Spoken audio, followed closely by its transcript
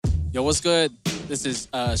Yo, what's good? This is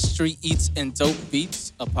Street Eats and Dope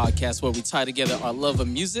Beats, a podcast where we tie together our love of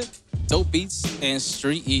music, dope beats, and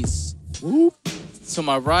street eats. Whoop. To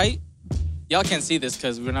my right, y'all can't see this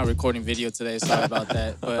because we're not recording video today. Sorry about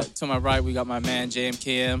that. But to my right, we got my man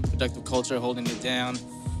JMKM, Productive Culture, holding it down,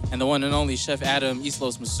 and the one and only Chef Adam, East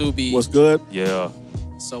Los Masubi. What's good? Yeah.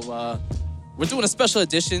 So we're doing a special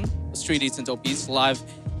edition of Street Eats and Dope Beats live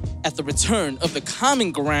at the return of the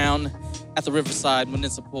Common Ground at the Riverside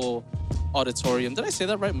Municipal Auditorium. Did I say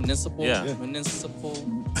that right? Municipal? Yeah. Municipal.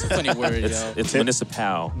 It's a funny word, yo. It's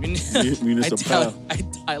municipal. Municipal. I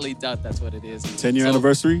highly doubt that's what it is. 10-year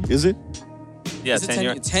anniversary, is it? Yeah, It's a 10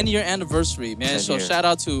 year. 10-year anniversary, man. 10 So years. shout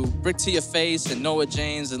out to Brick to Your Face and Noah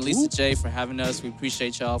James and Lisa J for having us. We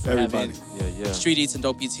appreciate y'all for Everybody. having Yeah. Street Eats and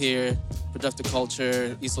Dope Eats here. Productive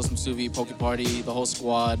Culture, East Los Masubi, Poke Party, the whole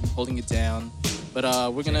squad holding it down.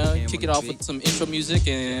 But we're gonna kick it off with some intro music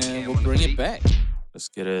and we'll bring it back. Let's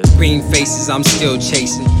get it. Green faces, I'm still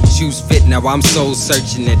chasing. Shoes fit, now I'm soul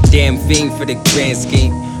searching. A damn fiend for the grand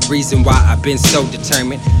scheme. Reason why I've been so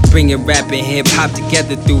determined. Bringing rap and hip hop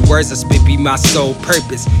together through words I spit be my sole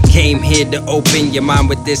purpose. Came here to open your mind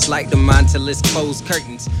with this light the mind till it's closed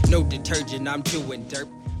curtains. No detergent, I'm doing dirt.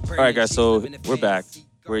 All right, guys. So we're back.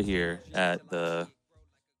 We're here at the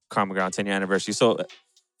Common Ground 10-year anniversary. So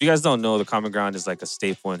if you guys don't know, the Common Ground is like a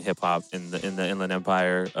staple in hip hop in the Inland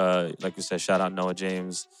Empire. Like we said, shout out Noah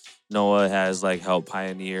James. Noah has like helped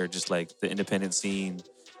pioneer just like the independent scene.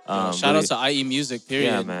 Shout out to IE Music,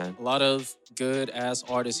 period. Yeah, man. A lot of good ass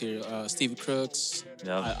artists here. Stevie Crooks.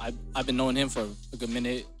 Yep. I've been knowing him for a good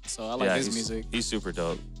minute, so I like his music. He's super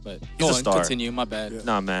dope. But he's go a on, star. continue. My bad. Yeah.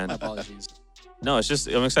 Nah, man. My apologies. No, it's just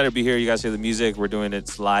I'm excited to be here. You guys hear the music. We're doing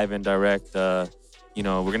it live and direct. You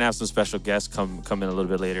know, we're gonna have some special guests come in a little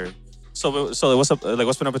bit later. So what's up? Like,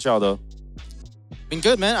 what's been up with y'all though? Been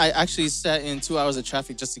good, man. I actually sat in 2 hours of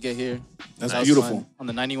traffic just to get here. That's That was beautiful. fun. On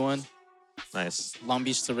the 91, Nice. Long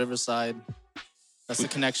Beach to Riverside. That's the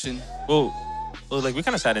connection. Well, like we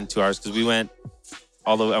kind of sat in 2 hours because we went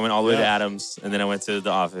all the. I went all the way to Yeah. Adams, and then I went to the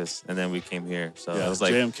office, and then we came here. So Yeah, I was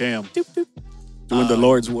like, Jam Cam. Doing the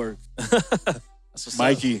Lord's work. That's what's up.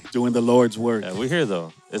 Mikey doing the Lord's work. yeah, we're here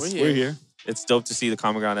though. It's We're We're here. it's dope to see the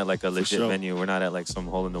Common Ground at like a legit sure. venue. We're not at like some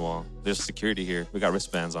hole in the wall. There's security here. We got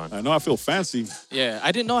wristbands on. I know I feel fancy. Yeah,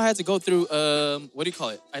 I didn't know I had to go through, what do you call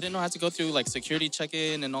it? I didn't know I had to go through like security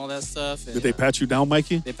check-in and all that stuff. And, Did they pat you down,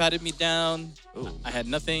 Mikey? They patted me down. Ooh, I had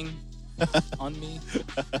nothing on me,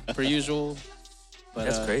 per usual. But,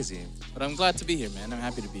 that's crazy. But I'm glad to be here, man. I'm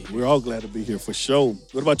happy to be here. We're all glad to be here for sure.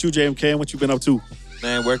 What about you, JMK? What you been up to?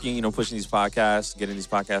 Man, working, pushing these podcasts, getting these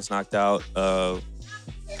podcasts knocked out.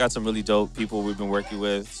 Got some really dope people we've been working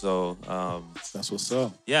with. So, That's what's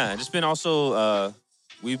up. yeah, and just been also,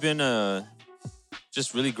 we've been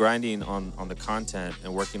just really grinding on the content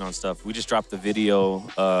and working on stuff. We just dropped the video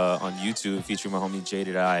on YouTube featuring my homie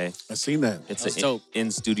Jaded Eye. I seen that. It's That's an dope.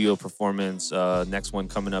 in-studio performance. Next one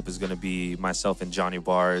coming up is going to be myself and Johnny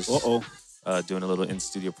Bars doing a little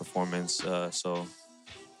in-studio performance. So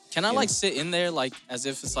Can I Yeah. like sit in there like as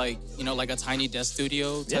if it's like, like a tiny desk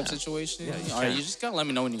studio type Yeah. situation? Yeah, you All right, can. you just gotta let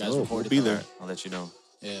me know when you guys Oh, record we'll it. be though. there. I'll let you know.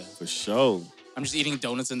 Yeah. For sure. I'm just eating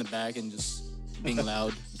donuts in the back and just being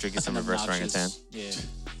loud. Drinking some and reverse obnoxious. orangutan. Yeah.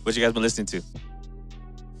 What you guys been listening to?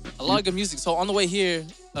 A lot of good music. So on the way here,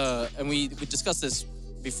 and we discussed this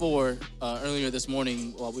before earlier this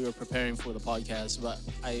morning while we were preparing for the podcast, but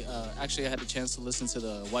I actually had a chance to listen to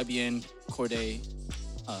the YBN Cordae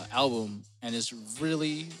album, and it's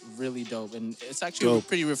really, really dope. And it's actually Dope.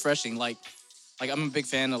 pretty refreshing. Like I'm a big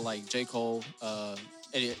fan of like J. Cole, a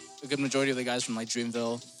good majority of the guys from like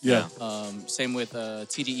Dreamville. Yeah. Same with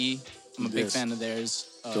TDE. I'm a big Yes. fan of theirs.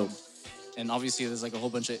 Dope. And obviously, there's like a whole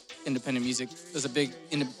bunch of independent music. There's a big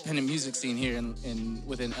independent music scene here in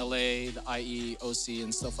within LA, the IE, OC,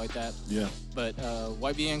 and stuff like that. Yeah. But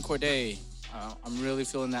YBN Cordae, I'm really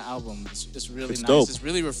feeling that album. It's really It's nice. dope. It's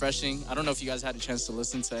really refreshing. I don't know if you guys had a chance to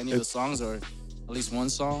listen to any of the songs or at least one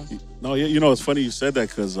song. No, it's funny you said that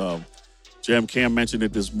because Jam Cam mentioned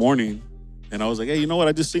it this morning. And I was like, hey, you know what?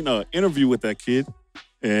 I just seen an interview with that kid.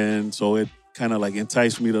 And so it kind of like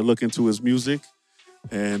enticed me to look into his music.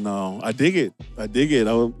 And I dig it.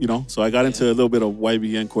 So I got into a little bit of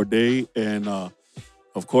YBN Cordae. And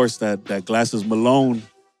of course, that Glasses Malone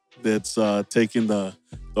that's taking the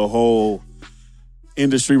whole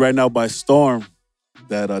industry right now by storm,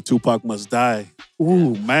 that Tupac Must Die.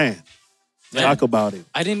 Ooh, man. Man. Talk about it.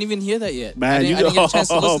 I didn't even hear that yet. Man, I didn't get a chance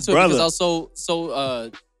to listen to it brother. because I was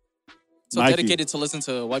so Mikey. dedicated to listen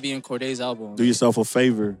to YBN Cordae's album. Do yourself a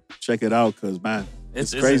favor. Check it out because, man,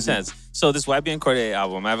 It's crazy. intense. So this YBN Cordae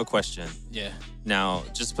album, I have a question. Yeah. Now,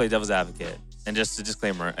 just to play devil's advocate, and just a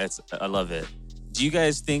disclaimer, I love it. Do you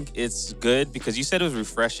guys think it's good? Because you said it was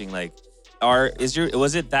refreshing. Like,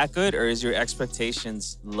 was it that good, or is your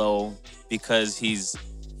expectations low because he's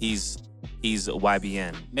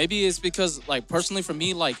YBN? Maybe it's because, like, personally for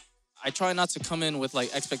me, like, I try not to come in with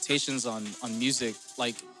like expectations on music.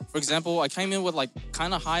 Like, for example, I came in with like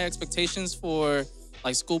kind of high expectations for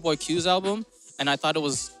like Schoolboy Q's album, and I thought it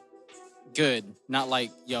was good, not like,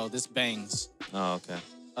 yo, this bangs. Oh, okay.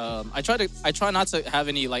 I try not to have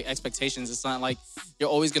any like expectations. It's not like you're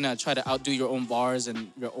always gonna try to outdo your own bars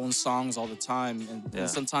and your own songs all the time. And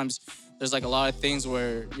sometimes there's like a lot of things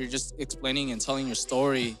where you're just explaining and telling your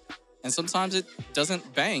story, and sometimes it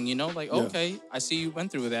doesn't bang. You know, like okay, I see you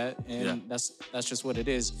went through that, and that's just what it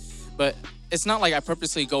is. But it's not like I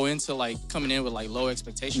purposely go into like coming in with like low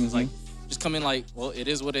expectations. Like just come in like, well, it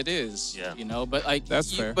is what it is. Yeah. You know, but like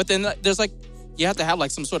that's fair. But then there's like you have to have like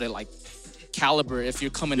some sort of like caliber if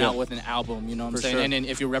you're coming out with an album, you know what I'm saying? Sure. And then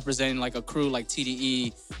if you're representing like a crew like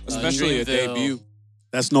TDE, especially a debut.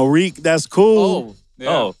 That's no Reek. That's cool. Oh, Yeah.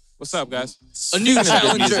 Oh. What's up, guys? a new Good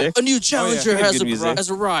challenger. music. A new challenger Good has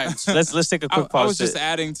music. arrived. Let's take a quick I pause. was just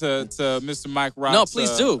adding to Mr. Mike Rock's. No,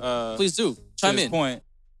 please do. Please do. to Chime his in. point.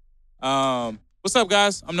 What's up,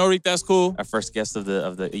 guys? I'm Norik. That's cool. Our first guest of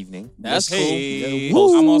the evening. That's cool. Hey, Yeah,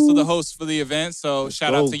 woo. I'm also the host for the event, so Let's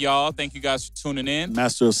shout go. out to y'all. Thank you guys for tuning in.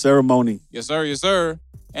 Master of ceremony. Yes, sir. Yes, sir.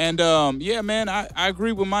 And yeah, man, I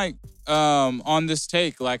agree with Mike on this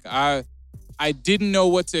take. Like I didn't know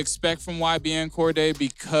what to expect from YBN Cordae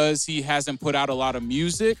because he hasn't put out a lot of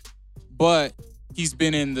music, but he's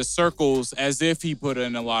been in the circles as if he put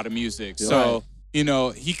in a lot of music. Yeah. So, you know,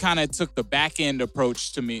 he kind of took the back end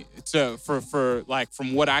approach to me for like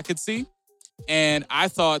from what I could see. And I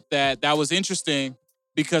thought that was interesting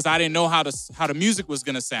because I didn't know how the music was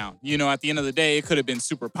gonna sound. You know, at the end of the day, it could have been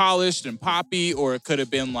super polished and poppy, or it could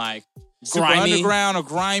have been like super Grimy. underground or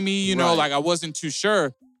grimy. You know, Right. like I wasn't too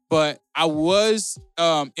sure, but I was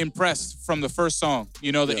impressed from the first song.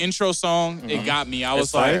 You know, the intro song, it got me. I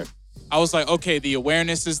was fire. like, okay, the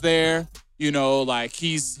awareness is there. You know, like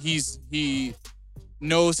he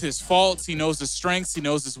knows his faults, he knows his strengths, he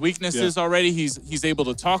knows his weaknesses already. He's able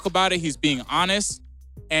to talk about it. He's being honest.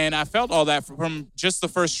 And I felt all that from just the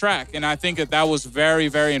first track. And I think that was very,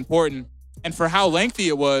 very important. And for how lengthy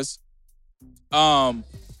it was,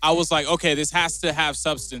 I was like, okay, this has to have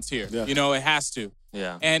substance here. Yeah. You know, it has to.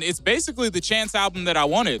 Yeah. And it's basically the Chance album that I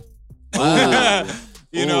wanted. Wow.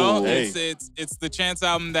 You know, Ooh, hey. it's the Chance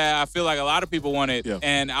album that I feel like a lot of people wanted. Yeah.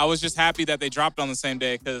 And I was just happy that they dropped on the same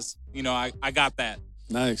day because, you know, I got that.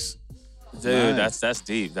 Nice. Dude, Nice. that's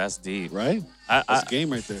deep. That's deep. Right? That's game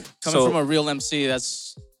right there. Coming So- from a real MC,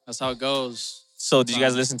 that's how it goes. So did you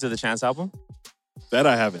guys listen to the Chance album? That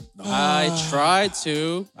I haven't. No. I tried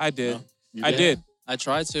to. I did. No. You I did? did. I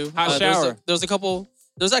tried to. Hot There was shower.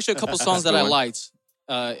 there's actually a couple songs that I Good one. liked.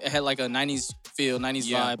 It had like a 90s feel, 90s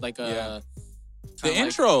Yeah. vibe, like Yeah. The kinda like-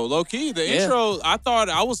 intro, low key, the Yeah. intro,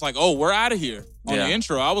 I was like, oh, we're out of here. On Yeah. the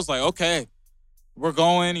intro, I was like, okay, we're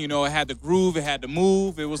going. You know, it had the groove, it had the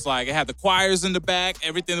move. It was like, it had the choirs in the back,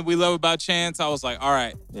 everything that we love about Chance. I was like, all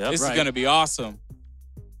right, Yep. this is Right. going to be awesome.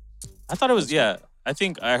 I thought it was, I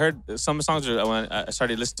think I heard some songs when I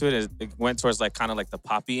started listening to it, it went towards like kind of like the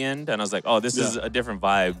poppy end. And I was like, oh, this is a different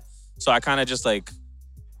vibe. So I kind of just like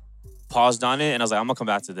paused on it and I was like, I'm gonna come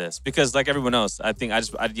back to this. Because like everyone else, I think I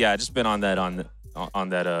just been on that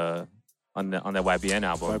YBN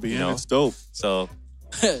album. YBN, you know? it's dope. So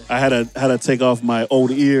I had to take off my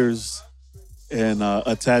old ears and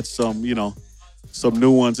attach some, some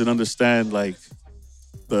new ones and understand like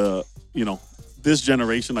the, this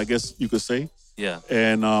generation, I guess you could say. yeah.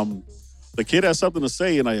 And the kid has something to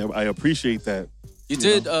say, and I appreciate that. You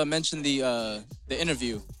did mention the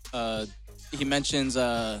interview. He mentions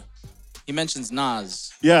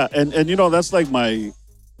Nas. Yeah, and that's like my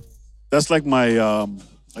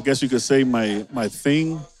I guess you could say my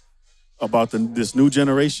thing about this new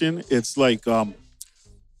generation. It's like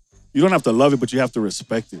you don't have to love it, but you have to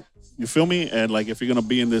respect it. You feel me? And like if you're gonna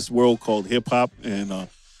be in this world called hip hop and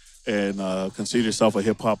consider yourself a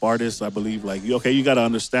hip hop artist, I believe like you got to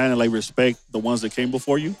understand and like respect the ones that came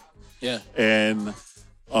before you. Yeah. And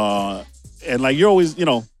like you're always,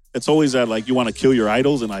 it's always that like you want to kill your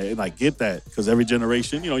idols, and I get that because every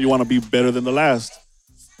generation, you want to be better than the last.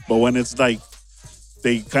 But when it's like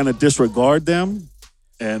they kind of disregard them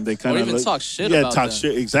and they kind Or of even talk shit yeah, about talk them.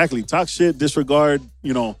 shit, exactly, talk shit, disregard,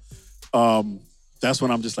 that's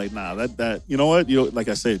when I'm just like, nah, that you know what, like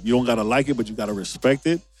I said, you don't gotta like it, but you gotta respect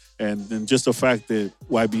it. And then just the fact that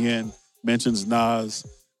YBN mentions Nas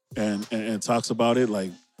and talks about it,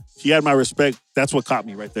 like he had my respect. That's what caught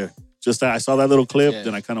me right there. just I saw that little clip, Yeah.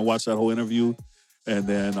 then I kind of watched that whole interview. And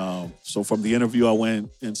then, so from the interview, I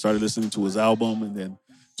went and started listening to his album. And then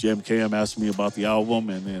GMKM asked me about the album.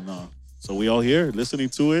 And then, so we all here listening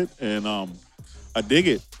to it. And I dig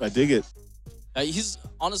it. He's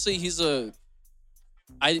honestly,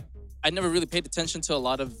 I never really paid attention to a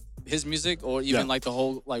lot of his music or even like the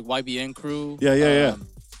whole like YBN crew. Yeah.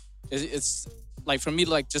 It's like for me,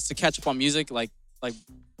 like just to catch up on music, like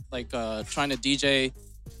trying to DJ.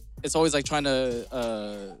 It's always like trying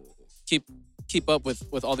to keep up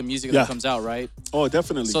with all the music that comes out, right? Oh,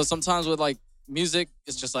 definitely. So sometimes with like music,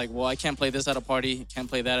 it's just like, well, I can't play this at a party, can't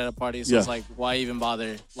play that at a party. So it's like, why even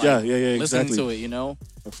bother? Like, listening exactly. to it, you know?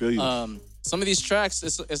 I feel you. Some of these tracks,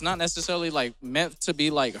 it's not necessarily like meant to be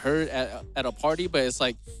like heard at a party, but it's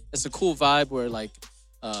like it's a cool vibe where like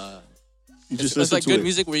you just it's like to good it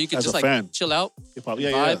music where you can as just a like fan. chill out, Hip-hop.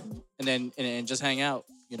 vibe, and just hang out,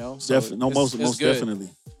 you know? So Most good. definitely.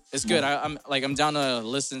 It's good. I'm down to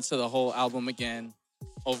listen to the whole album again,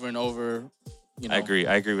 over and over. You know? I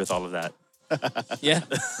agree with all of that. Yeah.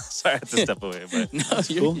 Sorry, I had to step away, but No,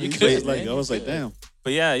 Cool. you're But, good. like, man. I was You're like, good. damn.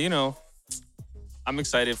 But yeah, you know, I'm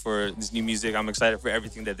excited for this new music. I'm excited for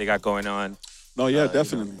everything that they got going on. No, yeah, you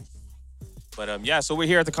definitely. But yeah, so we're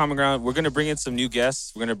here at the Common Ground. We're gonna bring in some new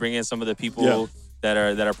guests. We're gonna bring in some of the people that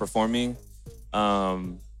are performing.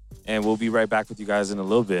 And we'll be right back with you guys in a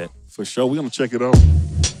little bit. For sure. We're gonna check it out.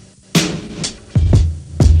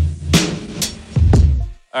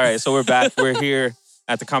 All right, so we're back. We're here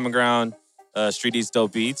at the Common Ground, Street Eats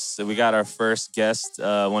Dope Beats. So we got our first guest,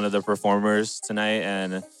 one of the performers tonight,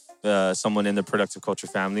 and someone in the Productive Culture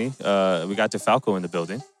family. We got DeFalco in the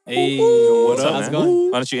building. Hey, What's up, how's it man?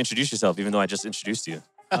 going? Why don't you introduce yourself, even though I just introduced you?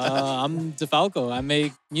 I'm DeFalco. I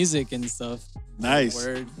make music and stuff. Nice.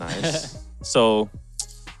 Word. Nice. So,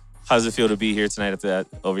 how does it feel to be here tonight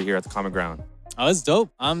over here at the Common Ground? Oh, it's dope.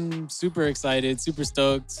 I'm super excited, super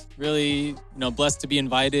stoked. Really, blessed to be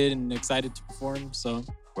invited and excited to perform. So,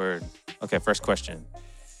 Word. Okay, first question.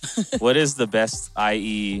 What is the best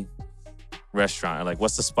IE restaurant? Or like,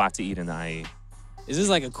 what's the spot to eat in the IE? is this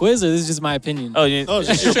like a quiz or this is just my opinion? Oh, it's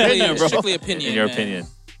just your Strictly, opinion, bro. strictly opinion. in your man. opinion.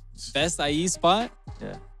 Best IE spot?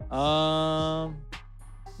 Yeah.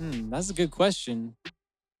 That's a good question.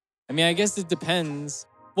 I mean, I guess it depends.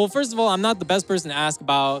 Well, first of all, I'm not the best person to ask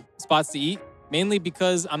about spots to eat, mainly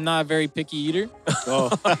because I'm not a very picky eater. Oh,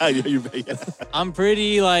 yeah. I'm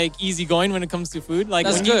pretty like easygoing when it comes to food. Like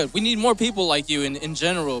That's when you- good. We need more people like you in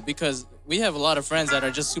general because we have a lot of friends that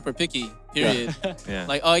are just super picky, period. Yeah.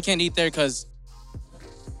 Like, oh, I can't eat there because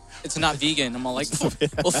it's not vegan. I'm all like,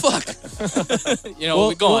 well, fuck.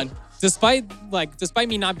 Go on. Despite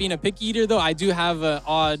me not being a picky eater, though, I do have an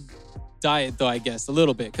odd diet, though, I guess, a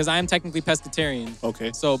little bit, because I am technically pescatarian.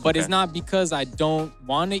 Okay. So, but it's Okay. not because I don't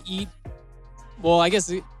want to eat. Well, I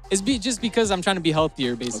guess just because I'm trying to be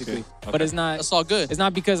healthier, basically. But Okay. it's not. That's all good. It's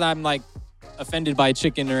not because I'm like offended by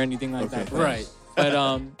chicken or anything like that. Right. But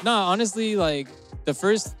no, honestly, like the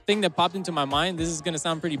first thing that popped into my mind, this is gonna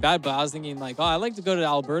sound pretty bad, but I was thinking like, oh, I like to go to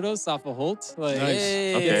Alberto's south of Holt. Like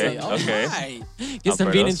Hey, Okay, all okay. right. get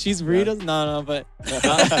some bean and Alberto's? cheese burritos. No, but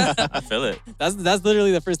I feel it. that's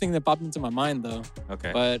literally the first thing that popped into my mind though.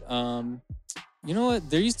 Okay. But you know what?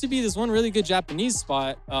 There used to be this one really good Japanese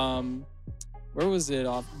spot. Where was it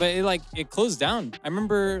off? But it closed down. I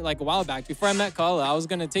remember like a while back before I met Kala, I was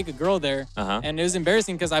gonna take a girl there, Uh-huh. and it was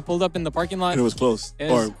embarrassing because I pulled up in the parking lot. And it was close.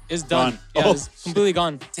 It's done. gone. Yeah, Oh. it's completely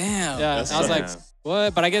gone. Damn. Yeah, That's and I was like, sad.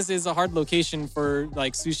 what? But I guess it's a hard location for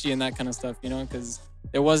like sushi and that kind of stuff, because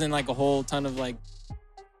there wasn't like a whole ton of like,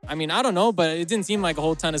 I mean, I don't know, but it didn't seem like a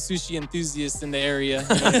whole ton of sushi enthusiasts in the area.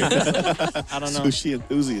 I don't know. Sushi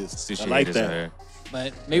enthusiasts. Sushi I like haters that. are here.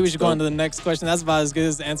 But maybe we should go on to the next question. That's about as good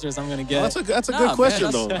as the answer as I'm gonna get. Well, that's a Nah, good man, question,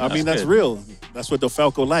 that's- though. I mean, that's good. real. That's what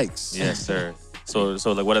DeFalco likes. Yes, sir. So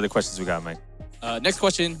like, what other questions we got, Mike? Next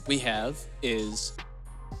question we have is,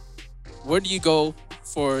 where do you go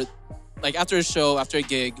for, like after a show, after a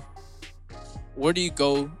gig, where do you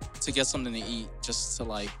go to get something to eat just to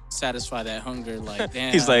like satisfy that hunger? Like,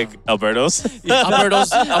 damn. He's like, Alberto's?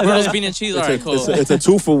 Alberto's bean and cheese. All right, cool. It's a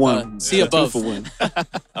 2-for-1. see It's a above.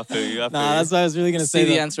 2-for-1. I feel you. Nah, that's what I was really gonna say. See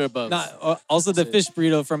the though. answer above. Also, the fish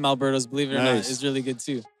burrito from Alberto's, believe it or not, Nice. is really good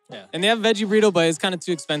too. Yeah. And they have veggie burrito, but it's kind of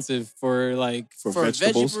too expensive for like For For a veggie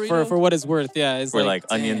vegetables. burrito? for what it's worth. Yeah, it's Where like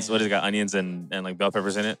onions, damn. what has it got? Onions and like bell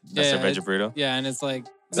peppers in it? That's Yeah, their veggie burrito? yeah, and it's like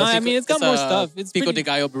It's no, a I mean it's got more a stuff. It's pico pretty, de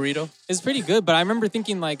gallo burrito. it's pretty good, but I remember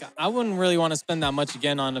thinking like I wouldn't really want to spend that much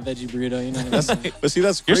again on a veggie burrito. You know what I mean? But see,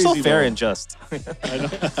 that's You're crazy. so fair though. and just. I know.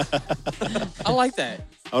 I like that.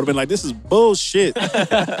 I would have been like, this is bullshit.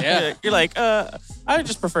 Yeah. You're like, I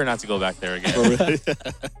just prefer not to go back there again. For real.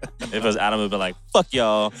 If it was Adam, it would be like, fuck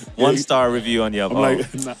y'all. 1-star review on Yelp. I'm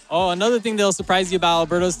like, nah. Oh, another thing that'll surprise you about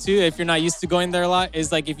Alberto's too, if you're not used to going there a lot,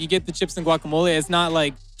 is like if you get the chips and guacamole, it's not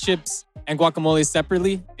like chips and guacamole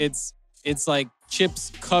separately. It's like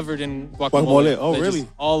chips covered in guacamole. Guacamole. Oh, They're just really?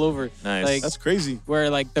 all over. Nice. Like, That's crazy. where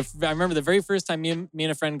like I remember the very first time me and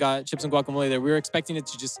a friend got chips and guacamole there, we were expecting it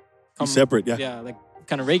to just come Separate, yeah. Yeah, like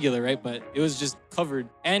kind of regular, right? But it was just covered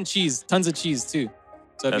and cheese, tons of cheese too.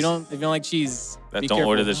 So if you don't like cheese, be don't careful.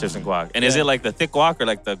 order the chips and guac. And is Yeah. it like the thick guac or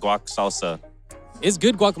like the guac salsa? It's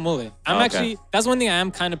good guacamole. I'm Okay. actually, that's one thing I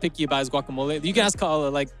am kind of picky about is guacamole. You can ask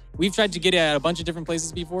Kaala, like, we've tried to get it at a bunch of different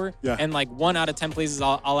places before. Yeah. And like 1 out of 10 places,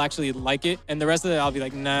 I'll actually like it. And the rest of it, I'll be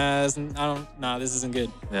like, nah, this isn't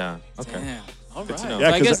good. Yeah. Okay. Damn. All Good to right. know.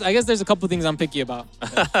 Yeah, So 'cause I guess there's a couple things I'm picky about.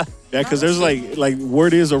 Yeah, because there's like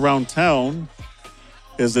word is around town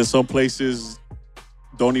is that some places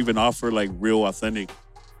don't even offer like real authentic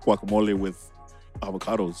guacamole with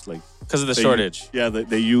avocados. Like Because of the they- shortage. Yeah,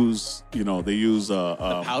 they use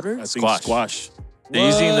powder? I think squash. They're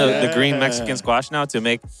using the What? green Yeah. Mexican squash now to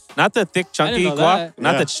make not the thick chunky know guac, that.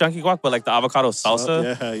 not Yeah. the chunky guac, but like the avocado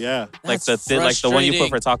salsa, Yeah. like That's like the one you put frustrating.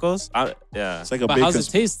 for tacos. Yeah, It's like a But big how's it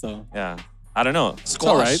taste though? yeah. I don't know. Squash. It's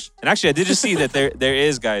all right. And actually, I did just see that there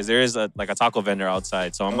is a taco vendor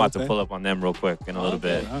outside, so I'm about to Okay. pull up on them real quick in a little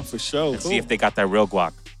bit Yeah, for sure. and see if they got that real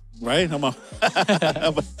guac. Right? I'm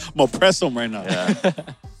gonna press them right now. Yeah.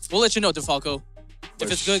 We'll let you know, DeFalco. If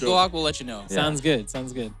For it's good sure. guac, we'll let you know. Yeah. Sounds good.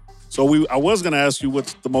 Sounds good. So I was gonna ask you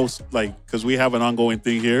what's the most like, because we have an ongoing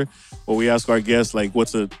thing here where we ask our guests like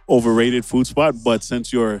what's an overrated food spot. But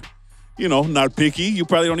since you're, not picky, you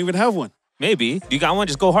probably don't even have one. Maybe you got one.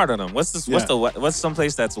 Just go hard on them. What's Yeah. what's some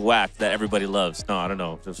place that's whack that everybody loves? No, I don't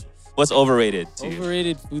know. Just what's overrated to you?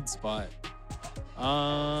 Overrated food spot.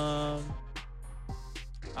 I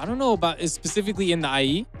don't know about is specifically in the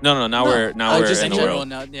IE. No. Now we're just in in the general world.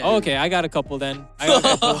 now. Yeah. Oh, okay, I got a couple then. I got a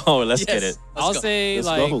couple. Oh, let's get Yes. it. Let's I'll go. say Let's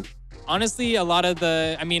like go. honestly, a lot of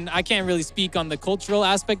I can't really speak on the cultural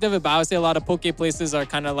aspect of it, but I would say a lot of poke places are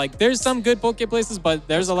kind of like there's some good poke places, but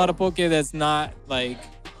there's a lot of poke that's not like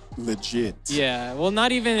Legit. yeah, well,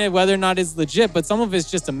 not even whether or not it's legit, but some of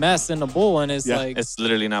it's just a mess in a bowl, and it's Yeah, like It's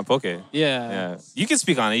literally not poke. yeah, Yeah, you can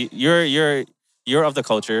speak on it. You're of the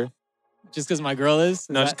culture. just because my girl is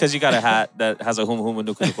No, just because you got a hat that has a huma huma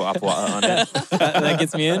nuku nuku apua on it. that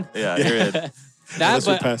gets me in. Yeah, you're in. That, That's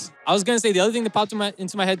your but pass. I was gonna say the other thing that popped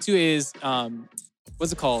into my head too is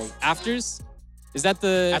what's it called? Afters? Is that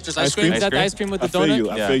the After's ice cream? Is that the Ice ice cream with I the feel donut? you.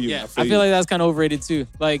 I Yeah. feel you. Yeah, I I feel feel like that's kind of overrated too.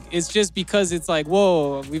 Like it's just because it's like,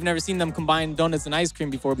 whoa, we've never seen them combine donuts and ice cream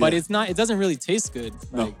before, but Yeah. it's not. It doesn't really taste good.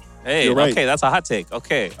 No. Like, Hey, You're right. okay, that's a hot take.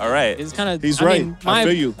 Okay, all right. it's kind of. He's right. I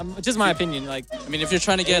feel you. Just my opinion. Like I mean, if you're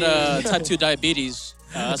trying to get type 2 diabetes,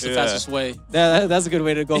 that's the Yeah. fastest way. that's a good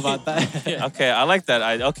way to go about that. Okay, I like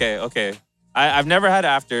that. Okay. I've never had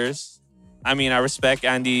afters. I mean, I respect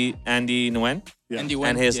Andy Nguyen Yeah. Andy and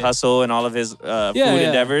Wen, his yeah. hustle and all of his food yeah.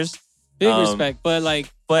 endeavors. Big respect, but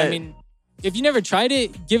like, but- I mean, if you never tried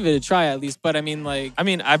it, give it a try at least. But I mean, like, I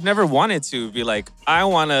mean, I've never wanted to be like, I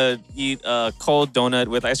want to eat a cold donut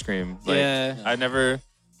with ice cream. Like, yeah. I never.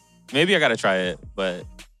 Maybe I gotta try it, but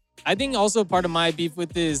I think also part of my beef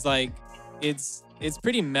with it is like it's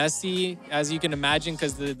pretty messy as you can imagine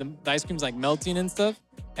because the ice cream's like melting and stuff.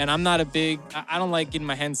 And I'm not a big I don't like getting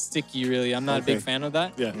my hands sticky really. I'm not a big Okay. fan of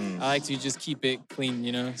that. Yeah. I like to just keep it clean,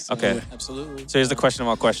 you know. So, Okay. Absolutely. so here's the question of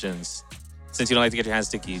all questions. Since you don't like to get your hands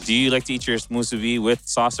sticky, do you like to eat your musubi with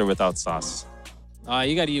sauce or without sauce?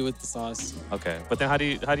 You gotta eat it with the sauce. Okay, but then how do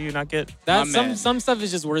you not get? That My man. some stuff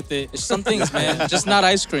is just worth it. It's some things, man. Just not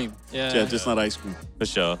ice cream. Yeah, just not ice cream. For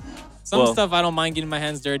sure. Some well- stuff I don't mind getting my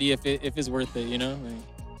hands dirty if it's worth it, you know.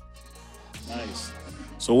 Like, Nice.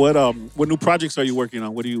 So what new projects are you working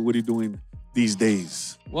on? What are you doing these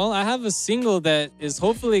days? well, I have a single that is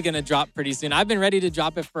hopefully gonna drop pretty soon. I've been ready to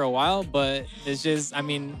drop it for a while, but it's just, I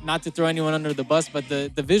mean, not to throw anyone under the bus, but the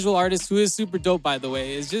visual artist, who is super dope by the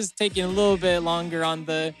way, is just taking a little bit longer on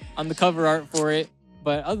the cover art for it.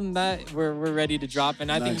 But other than that, we're ready to drop,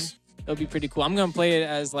 and I Nice. think it'll be pretty cool. I'm gonna play it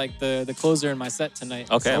as like the closer in my set tonight.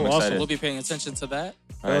 Okay, I'm awesome. excited. We'll be paying attention to that.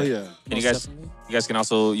 All Hell right. yeah. And Most definitely. you guys can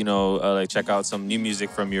also, like check out some new music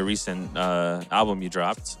from your recent album you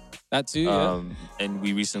dropped. That too, yeah. And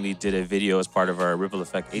we recently did a video as part of our Ripple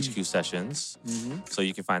Effect HQ sessions. Mm-hmm. So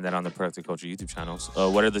you can find that on the Productive Culture YouTube channel. So,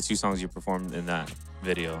 what are the 2 songs you performed in that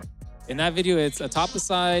video? In that video, it's Atop the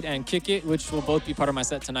Side and Kick It, which will both be part of my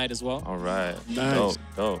set tonight as well. All right. Nice.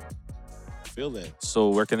 Dope. feel that. So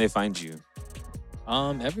where can they find you?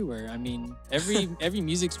 Everywhere. I mean, every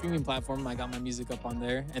music streaming platform, I got my music up on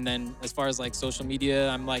there. And then as far as like social media,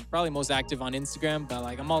 I'm like probably most active on Instagram, but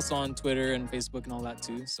like I'm also on Twitter and Facebook and all that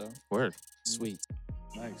too. So Word. sweet.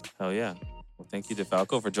 Nice. Hell yeah. Well, thank you,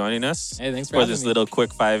 DeFalco, for joining us Hey, thanks for for having this me. little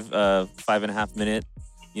quick 5.5 minute,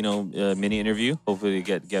 mini interview. Hopefully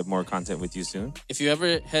get more content with you soon. If you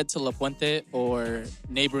ever head to La Puente or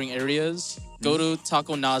neighboring areas, go to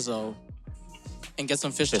Taco Nazo and get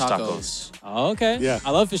some fish Fish tacos. Oh, okay. Yeah.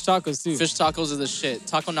 I love fish tacos too. Fish tacos are the shit.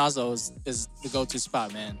 Taco Nazo is the go-to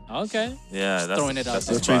spot, man. Okay. Yeah, that's throwing it out that's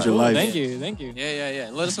there. the It'll change your spot. life. Thank you. Thank you. Yeah.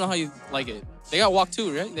 Let us know how you like it. They got wok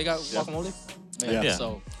too, right? They got guacamole? Yeah.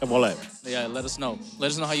 So, Come on, yeah, let us know. Let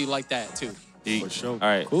us know how you like that too. Eat. for sure. All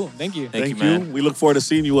right. Cool. Thank you. Thank you, Thank man. you. We look forward to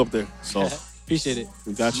seeing you up there. So Appreciate it.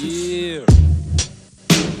 we got you. Yeah.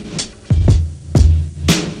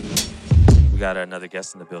 We got another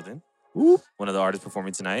guest in the building. Whoop. One of the artists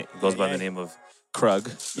performing tonight goes by the name of Krug.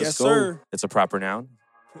 Yes, go. sir. It's a proper noun.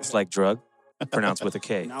 It's like drug, pronounced with a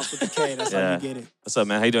K. Now with the K, that's how Yeah. you get it. What's up,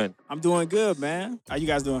 man? How you doing? I'm doing good, man. How you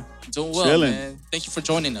guys doing? Doing well, Chilling. man. Thank you for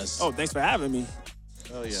joining us. Oh, thanks for having me.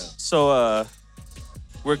 Hell yeah. So,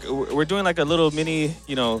 we're doing like a little mini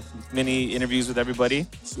interviews with everybody.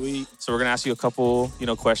 Sweet. So we're gonna ask you a couple,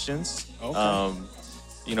 questions. Okay.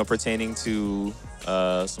 Pertaining to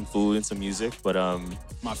some food and some music. But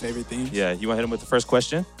My favorite thing. yeah, you want to hit him with the first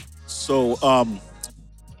question? So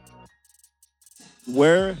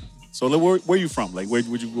where you from? Like where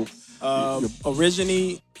would you go?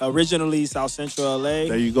 Originally South Central LA.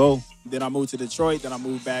 There you go. Then I moved to Detroit. Then I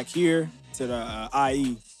moved back here to the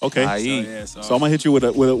IE. Okay. IE. Yeah, So I'm gonna hit you with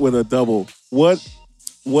a double.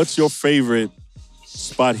 What's your favorite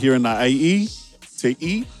spot here in the IE to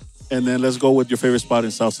eat? And then let's go with your favorite spot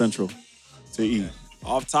in South Central to eat.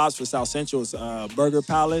 off tops for South Central is Burger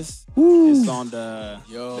Palace. Woo. It's on the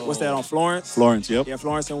what's that on Florence? Florence, yep. Yeah,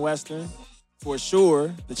 Florence and Western. For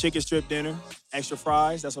sure, the chicken strip dinner, extra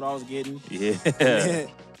fries. That's what I was getting. Yeah.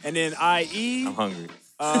 And then IE. I'm hungry.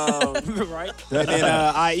 Right. And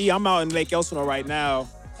then IE. I'm out in Lake Elsinore right now.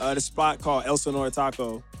 The spot called Elsinore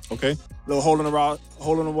Taco. Okay. Little hole in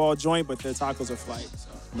the wall joint, but the tacos are flight. So.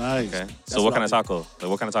 Nice. Okay. That's So what what kind I of taco? Like,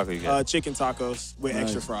 what kind of taco you get? Chicken tacos with Nice.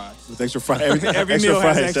 extra fries. With extra fries. Everything. Every extra meal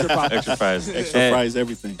fries. has extra fries. Extra fries. Extra fries,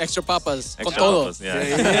 everything. Extra papas. Con Extra todo. papas, Yeah.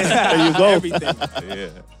 There you go. Everything. Yeah.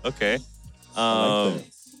 Okay. I like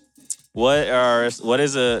that. What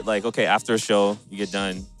is a like? Okay, after a show, you get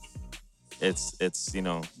done. It's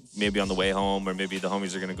maybe on the way home, or maybe the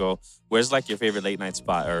homies are gonna go. Where's like your favorite late night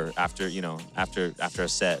spot, or after a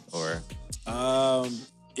set, or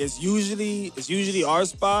It's usually our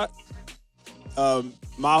spot.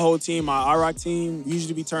 My whole team, my IROC team,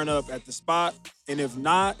 usually be turned up at the spot. And if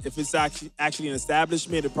not, if it's actually an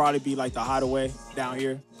establishment, it'd probably be like the Hideaway down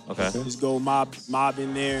here. okay, Just go mob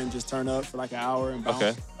in there and just turn up for like an hour and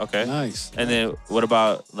bounce. okay. Nice. And then what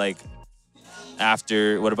about like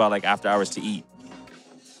after hours to eat?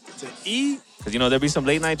 To eat, Because there'll be some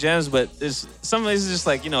late night jams, but there's some places just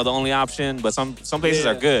like the only option. But some places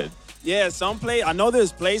Yeah. are good. yeah, I know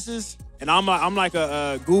there's places, and I'm like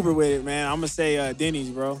a goober with it, man. I'm gonna say Denny's,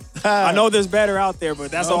 bro. I know there's better out there,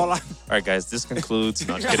 but that's all I. All right, guys, this concludes.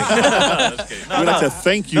 No, I'm just kidding. No, just kidding. We'd like to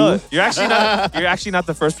thank you. No, you're actually not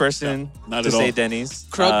the first person Not to at say all. Denny's.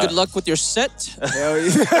 Krug, good luck with your set. Hell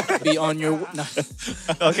yeah. Be on your. No.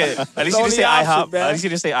 Okay, at least you only didn't say option, IHOP. man. At least you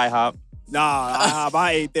didn't say IHOP. Nah,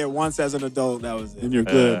 I ate there once as an adult. That was And it. you're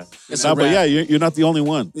good. It's Nah, a but wrap. yeah, you're not the only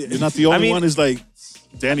one. Yeah. You're not the only I mean- one. Is like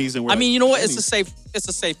Danny's and we're I mean, you know what? It's Denny's.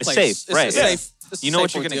 a safe It's place. safe, It's right, a yeah. safe. It's a You know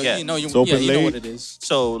what safe you're gonna ordeal. get. You know, It's open you know late. what it is.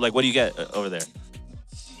 So, like, what do you get over there?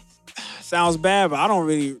 Sounds bad, but I don't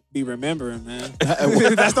really be remembering, man.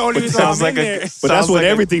 That's the only reason sounds I'm like in a- there. But that's Sounds when like a-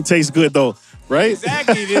 everything tastes good, though, right?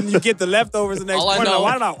 Exactly. Then you get the leftovers the next All I morning. know-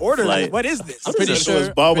 Why did I order Like- this? What is this? I'm pretty That's sure. what was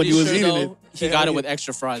Bob when pretty you was sure, eating though, He Hell got it yeah. with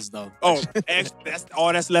extra fries though. Oh, that's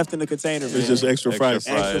all that's left in the container. It's man. just extra fries.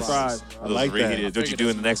 Extra fries. I like that. Reheated. What you do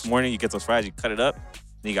in the next morning, you get those fries, you cut it up,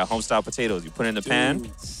 then you got home style potatoes. You put it in the pan,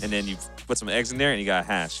 Dude. and then you put some eggs in there, and you got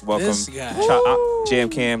hash. Welcome, This guy. Jam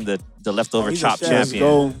Cam, the leftover He's a chop chef. Let's champion.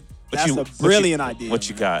 go. What That's you- a what you- brilliant idea. What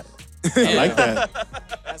you man. got? I like that.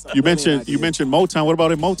 That's a You brilliant idea. mentioned Motown. What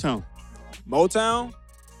about in Motown? Motown?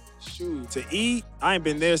 Shoot, to eat, I ain't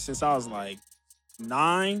been there since I was like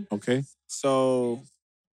 9. Okay. So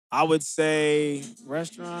I would say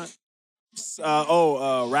restaurant.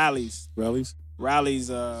 Rallies. Rallies. Rallies,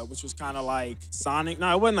 which was kind of like Sonic.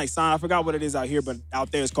 No, it wasn't like Sonic. I forgot what it is out here, but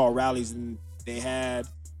out there it's called Rallies. And they had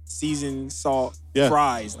seasoned salt Yeah.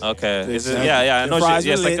 fries. Okay. Is it, Exactly. yeah. I The know. fries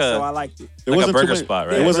Yeah, it's were like lit, so I a liked it. There like a wasn't too burger many- spot,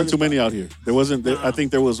 There right? wasn't too many out here. There wasn't. I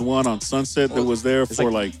think there was one on Sunset that was there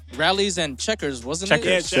for like Rallies and Checkers, wasn't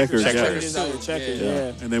Checkers. it? Checkers, yeah. Checkers. Checkers, yeah.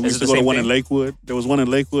 And then we Is used it to the go to same one in thing? Lakewood. There was one in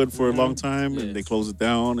Lakewood for a long time, Yeah. and they closed it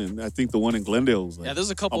down. And I think the one in Glendale was like Yeah, there's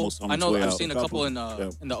a couple. almost on I its know way I've out. seen a couple in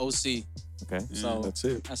the OC. Okay. Yeah, So that's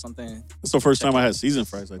it. that's something. That's the first time I had seasoned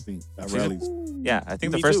fries. I think at Rallies. Yeah, I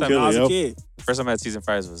think the Me first too, time when I was a Yep. kid. I had seasoned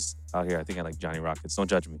fries was out here. I think at like Johnny Rockets. Don't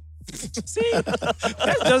judge me. See, that's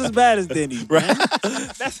just as bad as Denny's. Right.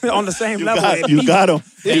 That's on the same You level. got, you got him.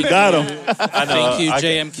 You got him. I know. Thank you, I-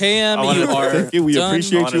 JMKM. I wanted You to- are Thank you. We done.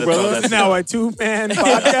 appreciate I wanted you, to throw brother. that- It's now a two-man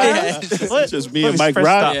podcast. It's just me Let and me Mike press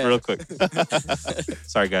Rock. stop Yeah. real quick.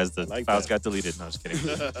 Sorry, guys. The Like files that. got deleted. No, I'm just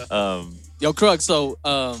kidding. Yo, Krug. So,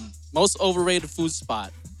 most overrated food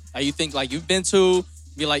spot that you think like you've been to?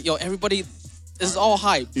 Be like, yo, everybody. This is all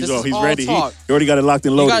hype. He's, This all, is he's all ready. talk. He already got it locked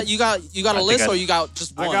and You loaded. got a think list, I- or you got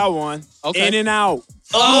just one? I got one. Okay. In and out.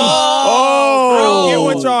 Oh, Get bro.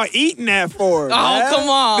 what y'all eating that for? Oh, man. come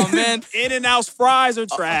on, man. In and Out's fries are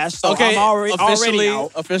trash. So Okay, I'm already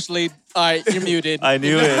out. officially. All right, you're muted. I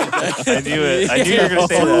knew it. I knew it. I knew you were gonna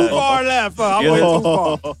say Too that. far left. I'm You're way the- too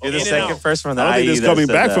far. You're the In and second out. person from the I don't think IE it's that coming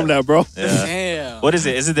said back from that, bro. Yeah. Damn. What is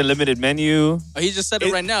it? Is it the limited menu? Oh, he just said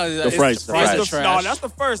it right now. The fries. The fries. It's Trash. no, that's the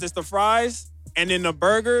first. It's the fries, and then the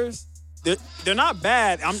burgers. They're not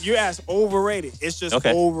bad. You asked overrated. It's just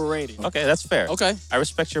Okay. overrated. Okay, that's fair. Okay. I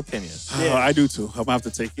respect your opinion. Yeah. I do too. I'm gonna have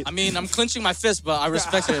to take it. I mean, I'm clenching my fist, but I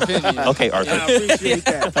respect your opinion. Okay, Arthur. And I appreciate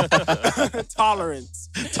that. Tolerance.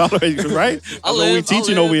 Tolerate, right? That's what we live,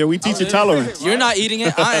 teaching I'll over here. We live, I'll teaching live. tolerance. You're not eating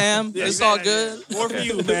it. I am. Yeah, It's yeah, all yeah. good. More for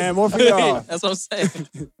you, man. More for y'all. That's what I'm saying.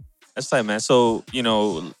 That's tight, man. So,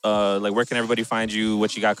 like where can everybody find you?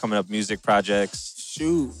 What you got coming up? Music projects?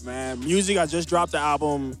 Shoot, man. Music, I just dropped the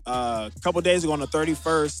album a couple days ago on the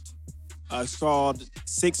 31st. It's called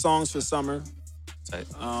 6 Songs for Summer. Tight.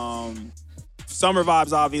 Summer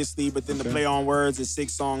vibes, obviously, but then the play on words is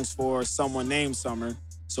 6 songs for someone named Summer.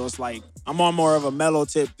 So it's like, I'm on more of a mellow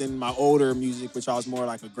tip than my older music, which I was more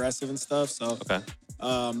like aggressive and stuff. So Okay.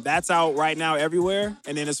 that's out right now everywhere.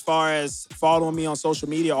 And then as far as following me on social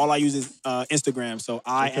media, all I use is Instagram. So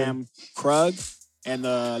I am Krug, and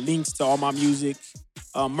the links to all my music.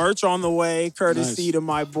 Merch on the way, courtesy Nice. to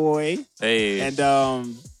my boy. Hey.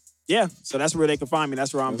 And yeah, so that's where they can find me.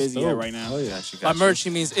 That's where I'm That's busy at dope. right now. Oh, yeah. Got you, By got you. merch, he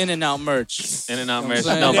means In and Out merch. In and out I'm merch.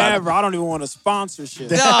 saying? No, but Never. I don't even want a sponsorship.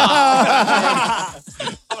 Ah,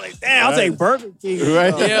 I'm like, damn, I'll take Burger King.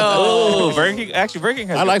 Right. yo. Oh, Burger King. Actually, Burger King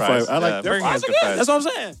has I good like fries. fries. I like Yeah, their Burger King has Fries are good good. fries. That's what I'm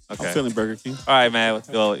saying. Okay. I'm feeling Burger King. All right, man.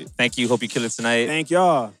 Well, thank you. Hope you kill it tonight. Thank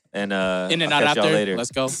y'all. And In and I'll Out catch y'all after. later.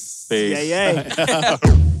 Let's go. Peace. Yeah, yeah.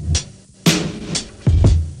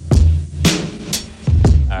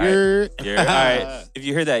 All right. All right. If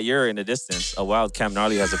you hear that you're in the distance, a wild Cam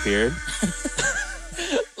Gnarly has appeared.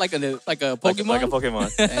 Like a Pokemon. Like a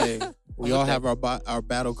Pokemon. Hey, we all have our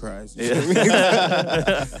battle cries. Yeah.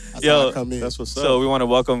 That's how I Yo, come in. That's what's up. so we want to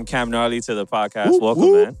welcome Cam Gnarly to the podcast. Whoop, Welcome,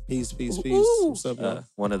 whoop. man. Peace, peace, peace. What's up, y'all?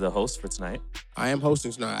 One of the hosts for tonight. I am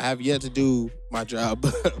hosting tonight. I have yet to do my job,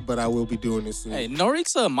 but I will be doing this soon. Hey,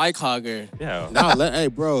 Norik's a mic hogger. Yeah. Hey,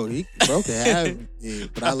 bro, bro can have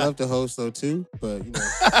it. But I love to host though too. But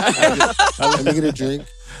let me get a drink.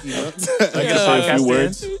 You know? I can say a few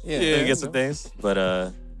words. Yeah, You get some things.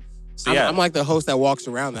 But so yeah. I'm like the host that walks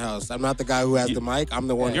around the house. I'm not the guy who has the mic. I'm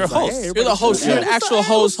the one. You're who's a like, host. hey, You're the host. You're an everybody- actual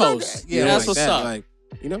host. Yeah, That's like what's that, up. Like,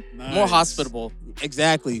 you know, More hospitable.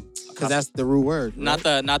 exactly, because that's the root word. Not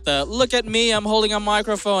right? the look at me, I'm holding a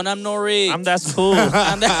microphone, I'm Norik. That's cool.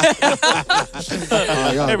 I'm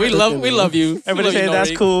Oh, y'all we tripping, love you. Everybody We say love that's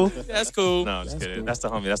you, Norik. cool. That's cool. No, I'm just That's kidding. cool. That's the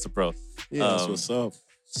homie. That's the pro. Yeah, That's what's up.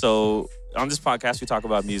 So on this podcast, we talk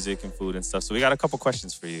about music and food and stuff. So we got a couple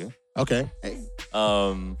questions for you. okay. Hey,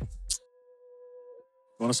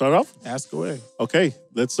 Want to start off? ask away. Okay,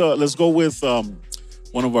 let's go with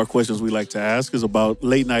one of our questions we like to ask is about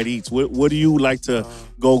late night eats. What do you like to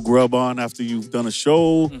go grub on after you've done a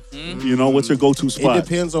show? Mhm. You know, what's your go-to It spot?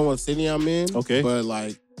 depends on what city I'm in. Okay. But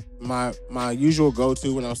like my usual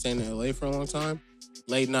go-to when I was staying in LA for a long time,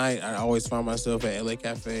 late night, I always find myself at LA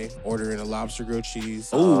Cafe ordering a lobster grilled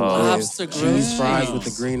cheese. Ooh. with Lobster grilled cheese fries with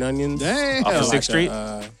cheese. the green onions. Damn. Off of Like 6th Street?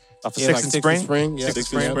 Off of 6th and Spring? Yeah,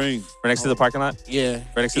 6th and Spring. Right next to the parking lot? Yeah.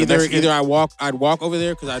 Right next to the Mexican? Either I'd walk over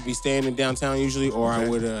there because I'd be staying in downtown usually, or I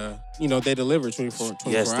would they deliver 24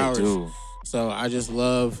 Yes, hours. they do. So I just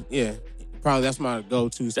love, probably that's my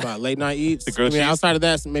go-to spot. Late night eats. The grilled cheese? Outside of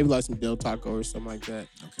that, maybe like some Del Taco or something like that.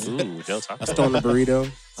 Ooh, Del Taco. A stoner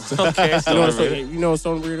burrito. Okay, You know, so you know what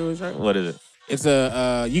stoner burrito is, right? what is it? It's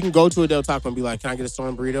a you can go to a Del Taco and be like, "Can I get a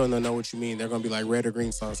storm burrito?" and they'll know what you mean. They're gonna be like red or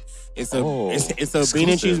green sauce. It's a it's a bean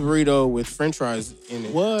and cheese burrito with French fries in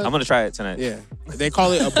it. What? I'm gonna try it tonight. Yeah, they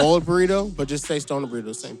call it a bowl burrito, but just say stoner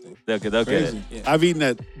burrito, same thing. They'll get it. Crazy. Yeah. I've eaten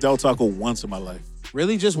at Del Taco once in my life.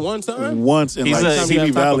 Really, just one time? Once in He's like a-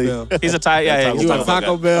 Simi Taco Valley. Bell. He's a Thai. Yeah, Taco he's You a a Bell.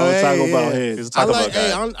 Taco guy. Bell? Oh, Taco Hey, Bell yeah. head. He's a I Taco like.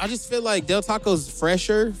 Bell Hey, guy. I just feel like Del Taco's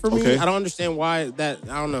fresher for me. Okay. I don't understand why that.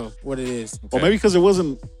 I don't know what it is. Or maybe because there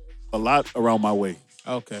wasn't a lot around my way.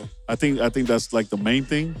 Okay. I think that's like the main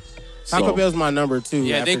thing. Taco So- Bell's my number 2.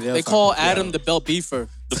 Yeah, after they Del call Taco. Adam the Bell Beefer.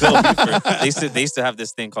 The Bell Beefer. They used to have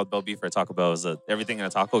this thing called Bell Beefer at Taco Bell. It was everything in a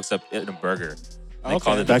taco except in a burger. They Okay.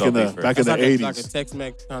 called it the Back in Bell the Beefer. back in That's the like 80s. like a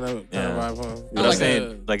Tex-Mex kind of Yeah. vibe, huh? But I'm like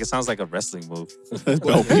saying, like, it sounds like a wrestling move.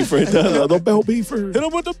 Bell beef right there. The Bell beefer. Hit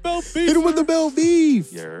him with the Bell beef. Hit him with the Bell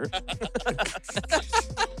beef. Yeah.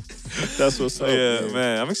 That's what's up. Yeah,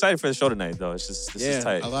 man. I'm excited for the show tonight, though. This is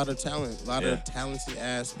tight. a lot of talent, a lot Yeah. of talented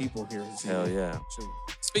ass people here. this Hell evening. yeah.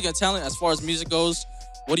 Speaking of talent, as far as music goes,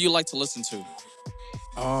 what do you like to listen to?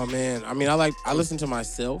 Oh man, I mean, I listen to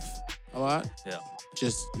myself a lot. Yeah.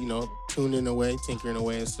 Just tuning away, tinkering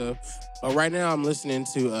away and stuff. But right now, I'm listening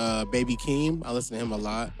to Baby Keem. I listen to him a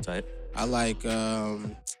lot. Tight. I like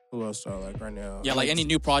who else do I like right now? Yeah, I like any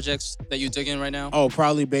new projects that you dig in right now? Oh,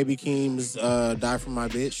 probably Baby Keem's "Die for My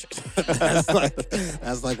Bitch."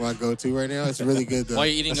 that's like my go-to right now. It's really good though. While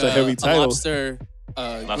you're eating That's a heavy title. lobster,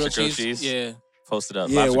 grilled grilled cheese. cheese? Yeah. Post it up.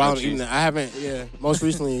 Yeah, Lobster while I'm grilled eating cheese. it, I haven't. Yeah, most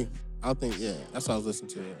recently, I think that's what I was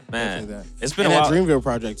listening to. Yeah. Man, Definitely that. it's been And a that while. Dreamville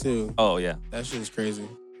project too. Oh, yeah. That shit is crazy.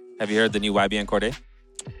 Have you heard the new YBN Cordae?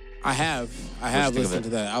 I have you think of listened it?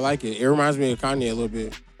 to that. I like it. It reminds me of Kanye a little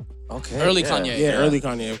bit. Okay. Early Kanye. Yeah, early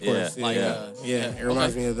Kanye, of Yeah, course. Yeah, like, yeah. It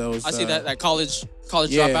reminds me of those. I see that college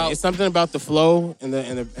Yeah, dropout. it's something about the flow and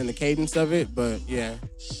the cadence of it, but yeah,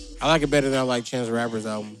 I like it better than I like Chance the Rapper's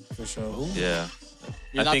album for sure. Yeah.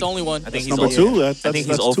 You're I not think- the only one. I think he's Number over- 2. I think he's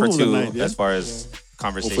that's 0 for 2 of the 2 night, yeah? as far as 0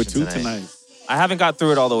 conversation for 2 tonight. tonight. I haven't got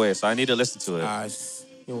through it all the way, so I need to listen to it.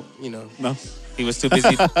 You know, No. He was too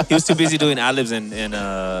busy. He was too busy doing ad libs in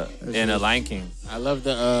Lion King. I love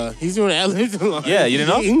the he's doing ad-libs. Yeah, you didn't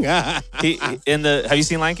know? He Have you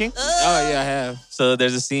seen Lion King? Oh yeah, I have. So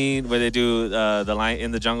there's a scene where they do the lion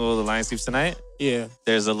in the jungle. The lion sleeps tonight. Yeah.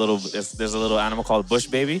 There's a little animal called Bush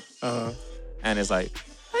Baby, and it's like,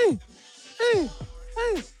 hey.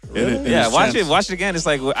 Yeah, watch it again. It's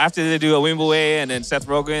like after they do a Wimble and then Seth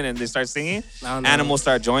Rogen and they start singing, I don't know. animals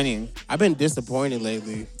start joining. I've been disappointed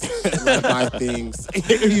lately. Like my things. You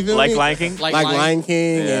feel Like me? Lion King? Like Lion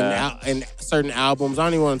King Yeah. and certain albums. I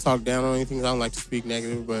don't even want to talk down on anything. I don't like to speak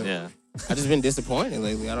negative, but Yeah. I just been disappointed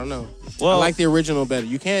lately. I don't know. Well- I like the original better.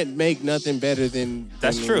 You can't make nothing better than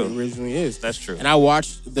That's than true. It originally is. That's true. And I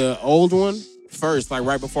watched the old one first, like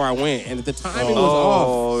right before I went, and at the timing was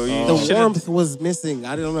Oh, off. you The should've- warmth was missing.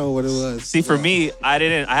 I don't know what it was. See, for me, I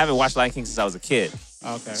haven't watched Lion King since I was a kid.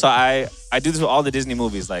 Okay. So I do this with all the Disney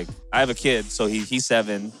movies. Like I have a kid, so he's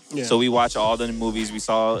 7. Yeah. So we watch all the movies. We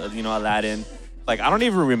saw Aladdin. Like I don't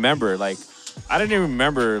even remember. Like I didn't even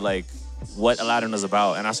remember like what Aladdin was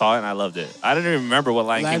about, and I saw it and I loved it. I didn't even remember what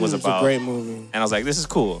Lion King was Aladdin's about. a great movie. And I was like, this is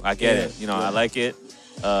cool. I get Yeah, it. yeah. I like it.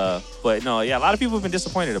 But no, yeah, a lot of people have been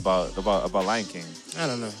disappointed about Lion King. I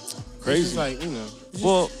don't know. Crazy. It's just like,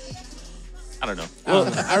 Well, I don't know. I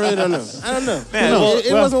don't know. I really don't know. I don't know. Man,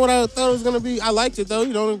 it wasn't what I thought it was gonna be. I liked it though.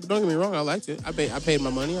 Don't get me wrong. I liked it. I paid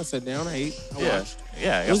my money. I sat down. I ate. I Yeah, watched.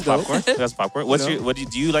 yeah. It It was was dope. popcorn. That's popcorn.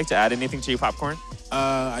 Do you like to add anything to your popcorn?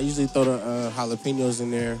 I usually throw the jalapenos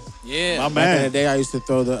in there. Yeah. My Back in the man. day, I used to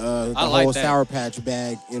throw the I like whole that. Sour Patch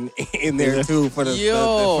bag in there too for the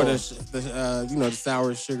Yo. the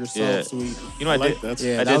sour sugar salt Yeah. sweet. You know, I I like did. that.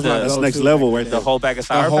 Yeah, I that did was my That's go-to next back level in right the the there. whole bag of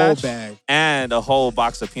The Sour whole Patch bag. and a whole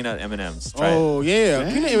box of peanut M&Ms. Try it. Oh yeah,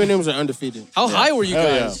 peanut M&Ms are undefeated. How high were you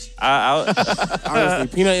Hell guys? Honestly,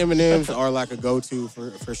 peanut M&Ms are like a go-to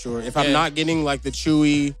for sure. If I'm Yeah. not getting like the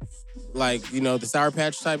chewy, like the Sour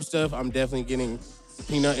Patch type stuff, I'm definitely getting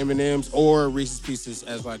peanut M&Ms or Reese's Pieces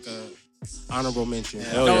as like a honorable mention.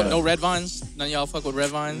 No red vines? None of y'all fuck with red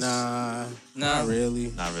vines? Nah, Nah. not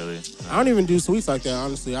really. Not really. I don't even do sweets like that,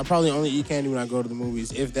 honestly. I probably only eat candy when I go to the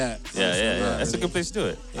movies, if that. Yeah, Honestly, yeah, yeah. not That's a really. good place to do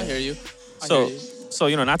it. I hear you. I So, hear you. so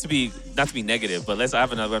not to be negative, but I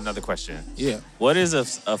have another question. Yeah. What is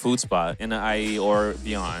a food spot in the IE or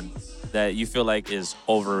beyond that you feel like is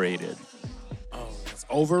overrated? Oh, it's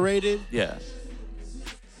overrated? Yeah.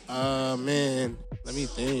 Man, let me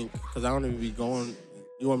think. Because I don't even be going.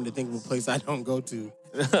 You want me to think of a place I don't go to?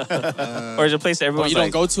 Or is it a place that Well, everyone's you don't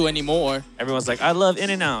like, go to anymore. everyone's like, I love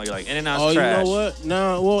In-N-Out. You're like, In-N-Out's Oh, trash. you know what?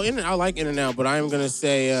 No, well, I like In-N-Out, but I am going to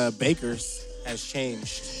say Baker's. has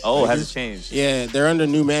changed. Oh, Like, has it changed? Yeah, they're under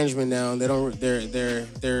new management now, and they don't.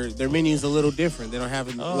 Their menu's a little different. They don't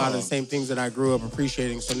have a lot of the same things that I grew up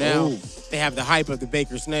appreciating. So now they have the hype of the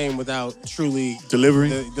baker's name without truly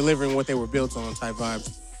delivering what they were built on type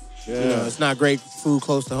vibes. Yeah. You know, it's not great food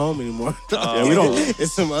close to home anymore. Yeah, we don't.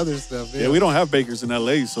 It's some other stuff. Yeah, we don't have bakers in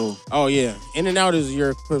LA, so Oh yeah, In-N-Out is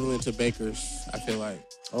your equivalent to Baker's. I feel like.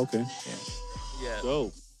 okay. Yeah.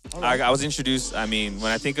 Dope. I was introduced. I mean,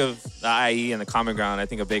 when I think of the IE and the Common Ground, I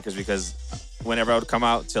think of Baker's because whenever I would come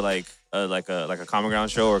out to like a Common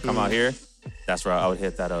Ground show or come out here, that's where I would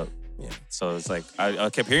hit that up. Yeah. So it's like I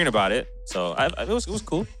kept hearing about it. So it was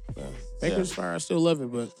cool. Baker's fire. I still love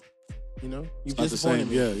it, but you know, you Not the disappointed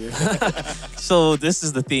same. me. Yeah. So this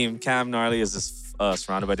is the theme. Cam Gnarly is just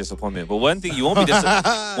surrounded by disappointment. But one thing you won't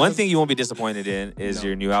be disappointed in is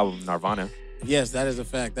your new album, Nirvana. Yes, that is a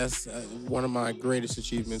fact. That's one of my greatest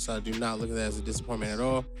achievements. I do not look at that as a disappointment at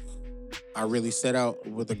all. I really set out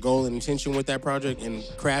with a goal and intention with that project and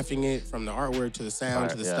crafting it from the artwork to the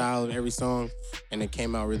sound to the style of every song. And it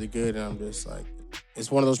came out really good. And I'm just like,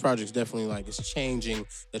 it's one of those projects definitely like it's changing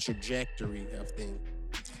the trajectory of things.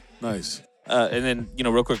 Nice. And then,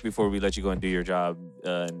 real quick before we let you go and do your job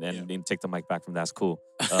and take the mic back from That's Cool.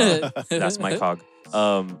 That's Mike Hogg.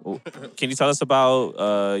 Can you tell us about,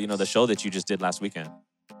 the show that you just did last weekend?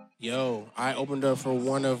 Yo, I opened up for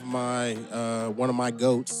one of my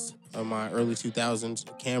goats of my early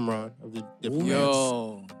 2000s, Cameron of the Diplomats.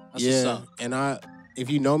 Yo, that's what's up. And if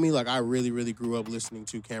you know me, like I really, really grew up listening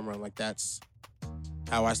to Cameron. Like that's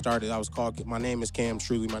how I started. I was called, my name is Cam,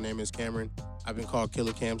 truly my name is Cameron. I've been called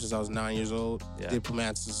Killer Cam since I was 9 years old. Yeah.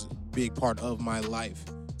 Diplomats is a big part of my life.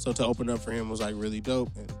 So to open up for him was like really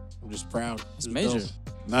dope. And I'm just proud. It's It was major. dope.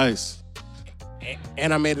 Nice.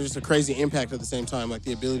 And I made just a crazy impact at the same time, like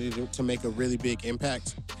the ability to make a really big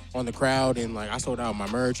impact on the crowd. And like I sold out my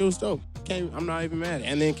merch. It was dope. I'm not even mad.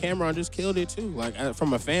 And then Cameron just killed it too. Like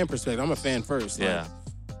from a fan perspective, I'm a fan first. Yeah.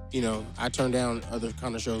 Like, I turned down other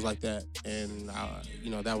kind of shows like that. And,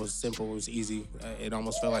 that was simple. It was easy. It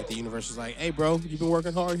almost felt like the universe was like, hey, bro, you've been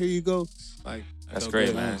working hard. Here you go. Like, That's felt great,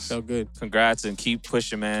 good, man. Felt good. Congrats and keep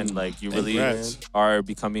pushing, man. Like, you really Congrats. are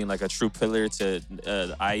becoming like a true pillar to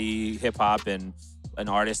IE hip hop and an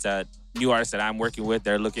artist new artist that I'm working with.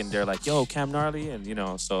 They're like, yo, Cam Gnarly.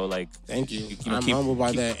 And, so like. Thank you. know, I'm keep- humbled by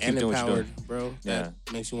keep- that keep and doing what you're empowered, bro. Yeah.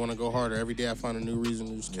 That makes you want to go harder. Every day I find a new reason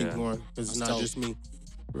to just keep Yeah. going. Because it's That's not dope. just me.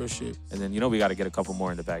 Real shit. And then, we got to get a couple more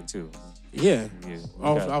in the bag, too. Yeah. We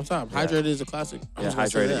Off top. yeah. Hydrated is a classic. I Yeah, was gonna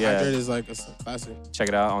say Hydrated, that. yeah. Hydrated is like a classic. Check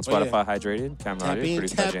it out on Oh, yeah. Spotify, Hydrated. Cam Tap Gnarly, in,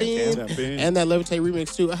 produced by tap Jam in. Cam. Tap in. And that Levitate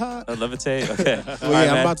remix too. Levitate. Okay. Well, All right,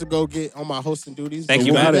 I'm man. about to go get on my hosting duties. Thank but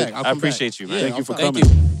you, we'll man. be back. I'll I come appreciate back. you, man. Yeah, Thank you I'll for come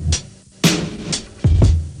coming.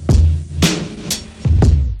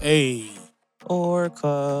 Hey,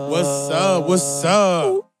 Orca. what's up? What's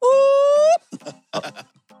up?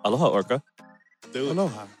 Aloha, Orca. Dude.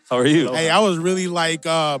 Aloha. How are you? Hey, I was really like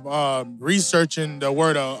researching the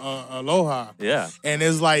word aloha, Yeah. and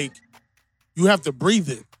it's like you have to breathe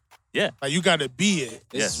it. Yeah. Like you got to be it.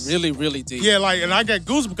 It's Yes. really, really deep. Yeah, like, and I got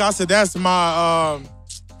goosebumps because I said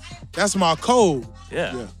that's my code.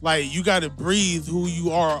 Yeah. Like you got to breathe who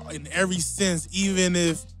you are in every sense, even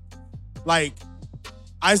if, like,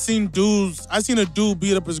 I seen a dude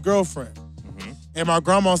beat up his girlfriend. Mhm. And my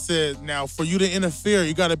grandma said, now, for you to interfere,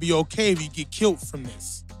 you got to be okay if you get killed from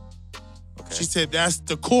this. Okay. She said that's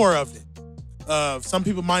the core of it. Some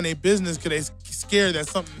people mind their business because they scared that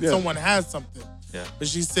someone has something. Yeah. But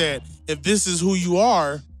she said, if this is who you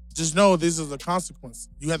are, just know this is a consequence.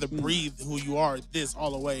 You have to breathe who you are, this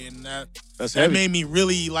all the way. And That's that heavy. made me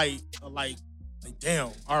really like, damn,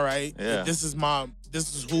 all right. Yeah. This is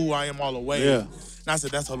who I am all the way. Yeah. And I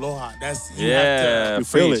said, that's aloha. That's you Yeah. have to, You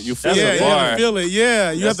feel preach. it. You feel That's yeah, a you bar. have to feel it.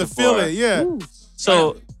 Yeah, you That's have to a feel bar. it. Yeah.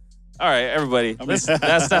 So, all right, everybody. That's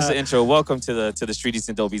the intro. Welcome to the Street Eats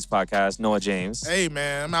and Dope Beats podcast. Noah James, Hey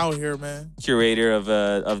man, I'm out here, man. curator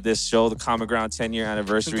of this show, the Common Ground 10-year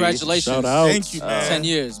anniversary. Congratulations. Shout out. Thank you, man. 10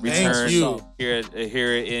 years, man. Thank Return you.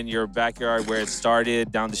 here in your backyard where it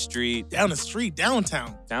started, down the street, Down the street,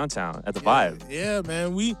 downtown. downtown at the Vibe. Yeah,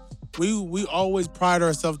 man. We always pride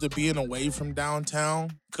ourselves to being away from downtown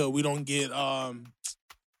because we don't get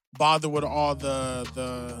bothered with all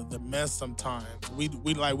the mess sometimes. We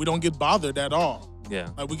don't get bothered at all. Yeah.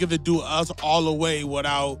 Like we get to do us all the way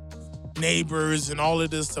without neighbors and all of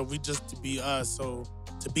this stuff. We just to be us. So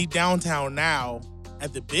to be downtown now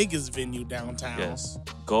at the biggest venue downtown. Yes.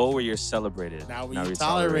 Go where you're celebrated. Now you're we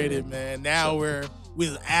tolerated, man. Now we're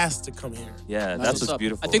asked to come here. Yeah, That's that's what's what's up.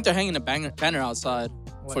 beautiful. I think they're hanging a banner outside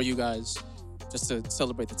What? for you guys. just to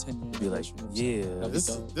celebrate the 10 year Be like, anniversary. yeah. That'd be This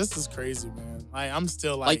dope. this is crazy, man. Like I'm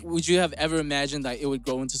still Like, would you have ever imagined that it would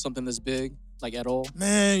grow into something this big, like at all?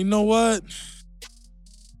 man, you know what?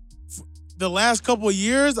 The last couple of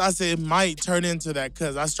years, I said it might turn into that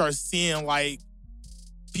because I start seeing like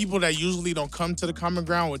people that usually don't come to the Common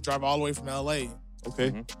Ground would drive all the way from LA.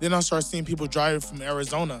 Okay. Then I start seeing people driving from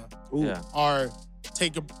Arizona Ooh. Yeah. or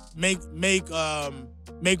make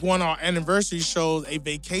one of our anniversary shows a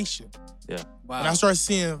vacation. Wow. And I start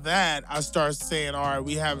seeing that, I start saying, all right,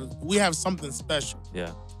 we have something special.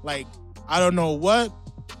 Yeah. Like, I don't know what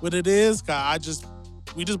it is. 'Cause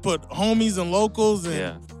we just put homies and locals and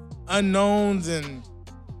Yeah. unknowns and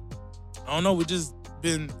I don't know. We just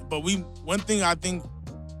been, but one thing I think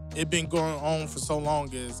it been going on for so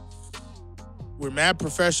long is we're mad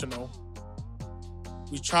professional.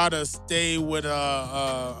 We try to stay with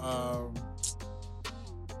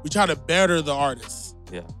we try to better the artists.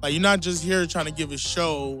 Yeah. Like you're not just here trying to give a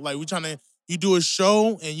show. Like you do a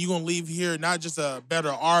show and you're gonna leave here not just a better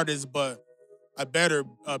artist, but a better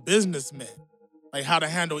businessman. Like how to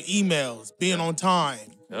handle emails, being on time.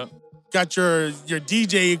 Yep. Got your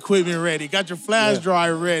DJ equipment ready, got your flash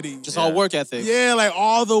drive ready. Just all work ethic. Yeah, like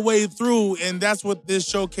all the way through. And that's what this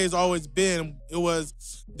showcase always been. It was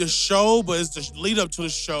the show, but it's the lead up to the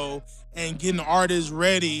show and getting artists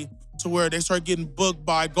ready to where they start getting booked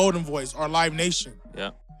by Golden Voice or Live Nation.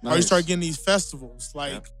 Yeah. Or you start getting these festivals.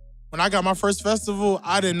 Like when I got my first festival,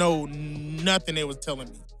 I didn't know nothing they was telling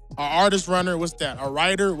me. An artist runner, what's that? A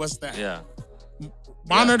writer, what's that? Yeah.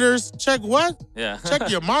 Monitors, check what? Yeah. Check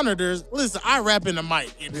your monitors. Listen, I rap in the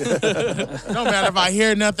mic. No matter if I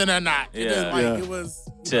hear nothing or not. Yeah. It was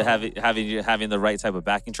To having the right type of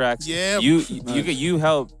backing tracks. Yeah. You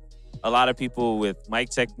help a lot of people with mic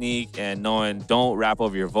technique and knowing don't rap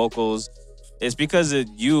over your vocals. It's because of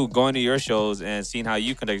you going to your shows and seeing how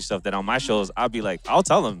you conduct yourself that on my shows, I'll be like, I'll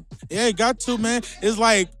tell them. Yeah, it got to, man. It's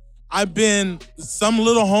like some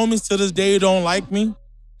little homies to this day don't like me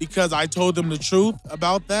because I told them the truth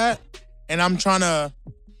about that. And I'm trying to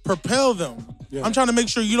propel them. Yeah. I'm trying to make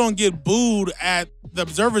sure you don't get booed at the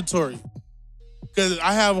observatory. Because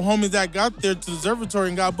I have homies that got there to the observatory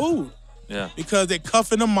and got booed. Yeah. Because they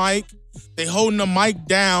cuffing the mic, they holding the mic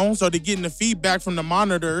down so they're getting the feedback from the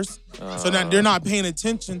monitors. So that they're not paying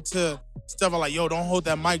attention to stuff like, yo, don't hold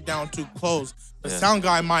that mic down too close. The sound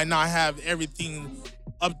guy might not have everything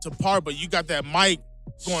up to par, but you got that mic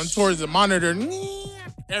going towards the monitor.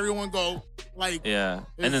 Everyone go like... Yeah.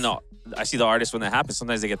 And then I see the artists when that happens,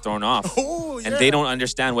 sometimes they get thrown off. Oh, yeah. And they don't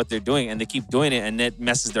understand what they're doing and they keep doing it and it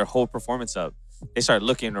messes their whole performance up. They start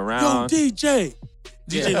looking around. Yo, DJ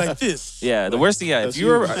like this. Yeah, the worst thing, if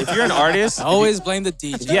you're an artist, I always blame the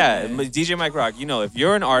DJ. Yeah, DJ Mike Rock. If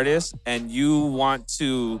you're an artist and you want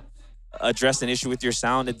to address an issue with your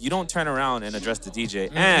sound, you don't turn around and address the DJ.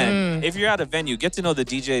 Mm-hmm. And if you're at a venue, get to know the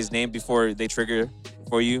DJ's name before they trigger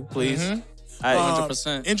for you, please.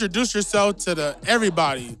 100%. Introduce yourself to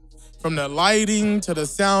everybody, from the lighting to the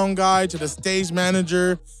sound guy to the stage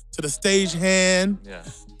manager to the stage hand. Yeah.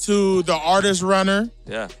 To the artist runner.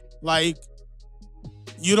 Yeah. Like,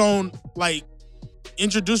 you don't,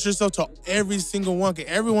 introduce yourself to every single one,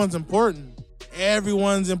 because everyone's important.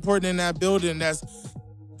 Everyone's important in that building that's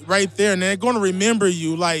right there. And they're going to remember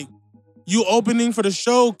you. Like, you opening for the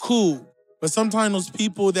show, cool. But sometimes those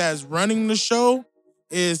people that's running the show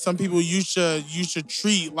is some people you should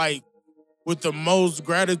treat, with the most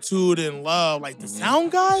gratitude and love. Like, the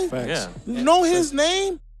sound guy? Yeah. You know his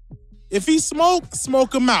name? If he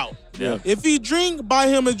smoke him out. Yeah. If he drink, buy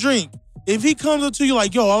him a drink. If he comes up to you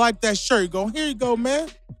like, yo, I like that shirt, go, here you go, man.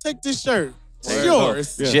 Take this shirt. It's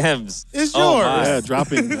yours. Yeah. Gems. It's yours. Yeah,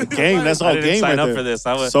 dropping the game. That's all I didn't game sign right up there. for this.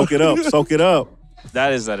 Soak it up. Soak it up.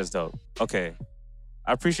 That is dope. Okay.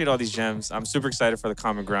 I appreciate all these gems. I'm super excited for the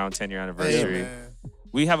Common Ground 10-year anniversary. Hey, man.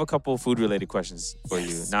 We have a couple food-related questions for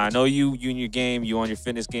you. Now, I know you in your game, you on your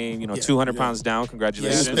fitness game, 200 pounds down.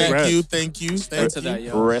 Congratulations. Yes, thank you. To that,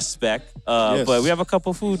 yo. Respect. Yes. But we have a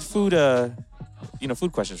couple food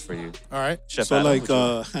questions for you. All right. Chef So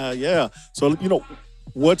Adam, yeah. So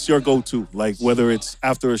what's your go-to? Like whether it's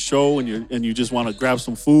after a show and you just want to grab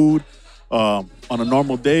some food on a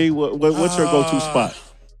normal day, what's your go-to spot?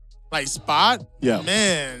 Like spot? Yeah.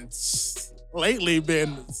 Man, lately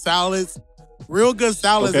been salads. Real good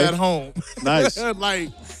salads Okay. at home. Nice.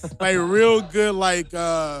 like real good,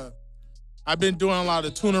 I've been doing a lot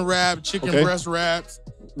of tuna wrap, chicken Okay. breast wraps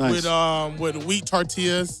Nice. with wheat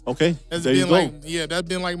tortillas. Okay. That's There you been go. that's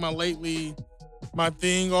been my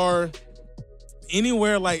thing. Or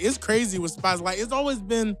anywhere, it's crazy with spots. It's always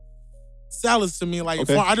been salads to me.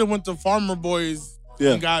 Okay. I just went to Farmer Boys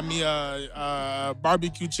Yeah. and got me a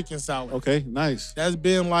barbecue chicken salad. Okay, nice. That's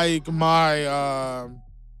been like my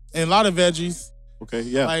and a lot of veggies. Okay,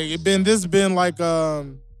 yeah. Like this been like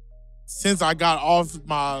since I got off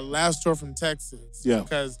my last tour from Texas. Yeah.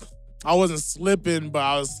 Because I wasn't slipping, but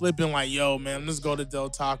I was slipping like, yo, man, let's go to Del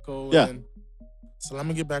Taco. Yeah. And so let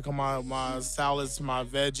me get back on my salads, my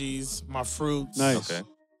veggies, my fruits. Nice. Okay.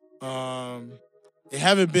 They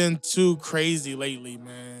haven't been too crazy lately,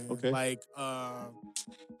 man. Okay. Like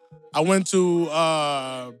I went to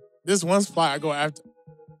this one spot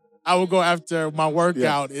I would go after my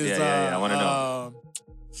workout is I want to know.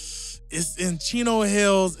 It's in Chino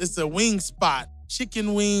Hills. It's a wing spot.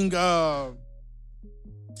 Chicken wing dang,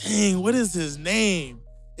 what is his name?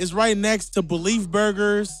 It's right next to Belief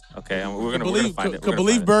Burgers. Okay, we're gonna find it.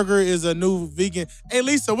 Belief Burger is a new vegan. Hey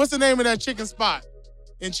Lisa, what's the name of that chicken spot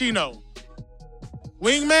in Chino?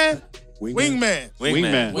 Wingman?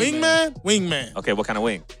 Wingman. Okay, what kind of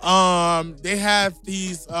wing? They have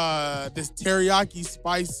these this teriyaki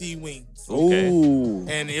spicy wings. Okay. Ooh,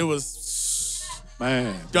 And it was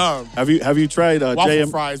man. dumb. Have you tried Waffle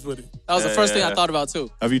JM? fries with it. That was the first thing I Yeah. thought about too.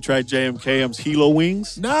 Have you tried JMKM's Hilo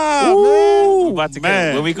wings? Nah, We're about to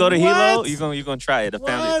man. get. When we go to Hilo, What? you're gonna try it.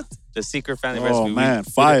 What? The secret family Oh recipe. man,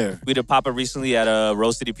 fire. We did Papa recently at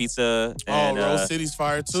Rose City Pizza. And, Rose City's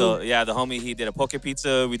fire too. So yeah, the homie he did a poke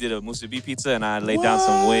pizza. We did a musubi pizza, and I laid down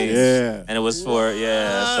some wings. Yeah. And it was for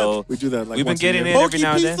So We do that like we've been once a getting year. it every Poke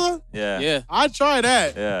now and then. pizza? Yeah. Yeah. I try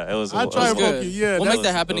that. Yeah. It was. I it was tried good. poke. Yeah, We'll that's, make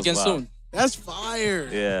that happen that was again wild. soon. that's fire.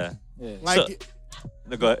 Yeah. Yeah. Like, So-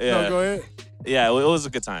 No, go ahead. Yeah, it was a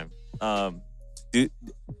good time. How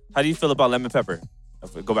do you feel about lemon pepper?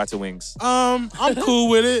 If we go back to wings. I'm cool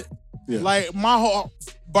with it. Yeah. Like my whole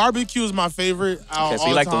barbecue is my favorite. Okay, so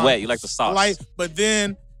you like the wet, you like the sauce. But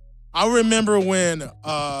then I remember when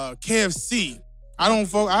KFC. I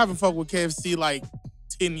haven't fucked with KFC like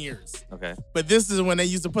 10 years. Okay. But this is when they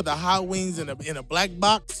used to put the hot wings in a black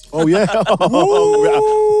box. Oh yeah.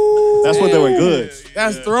 That's when they were good.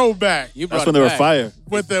 That's throwback. You brought That's when it they were back. fire.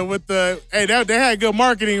 With the hey, they had good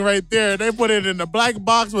marketing right there. They put it in the black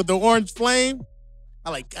box with the orange flame. I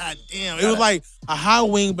like, god damn. It was like a hot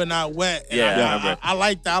wing but not wet. And Yeah, I I remember.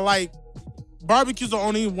 like that. I like barbecue's the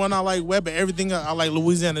only one I like wet, but everything I like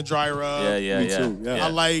Louisiana dry rub. Yeah. Me too. Yeah. I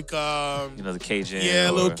like You know, the Cajun. yeah,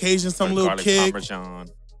 a little or- Cajun, some or little garlic kick. Parmesan.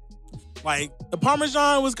 Like the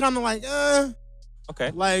Parmesan was kind of like Okay.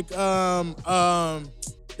 like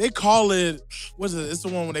they call it what is it? It's the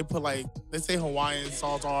one where they put like they say Hawaiian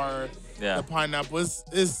salt or Yeah. the pineapple. It's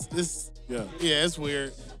Yeah. it's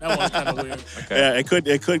weird. That one's kind of weird. Okay. Yeah,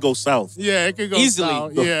 it could go south. Yeah, it could go Easily.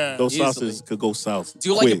 south. Tho- Yeah. Those Easily. sauces could go south. Do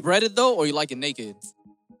you like quick. it breaded though, or you like it naked?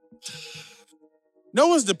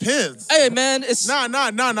 No, it depends. Hey man, it's Nah,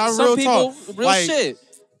 some real people talk. real Like- shit.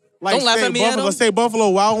 Like Don't laugh say at me, Buffalo, Adam. say Buffalo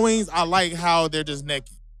Wild Wings. I like how they're just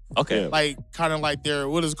naked. Okay. Yeah. Like kind of like they're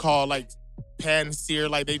what is it called like pan sear.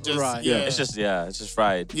 Like they just Right. yeah. It's just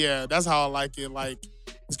fried. Yeah, that's how I like it. Like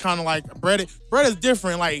it's kind of like bread. Bread is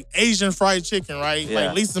different. Like Asian fried chicken, right? Yeah.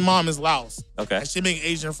 Like Lisa's mom is Laos, Okay. and she make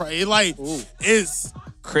Asian fried. It like Ooh. it's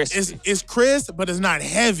Crispy. it's crisp, but it's not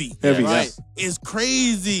heavy. Heavy, Yeah, right. It's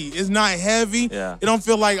crazy. It's not heavy. Yeah. It don't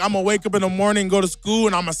feel like I'm gonna wake up in the morning and go to school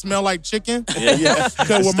and I'm gonna smell like chicken. Yeah. Yeah.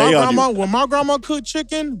 Because when Stay on you. when my grandma cooked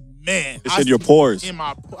chicken, man, It's in your pores.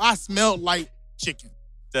 I smelled like chicken.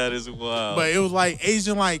 That is wild. But it was like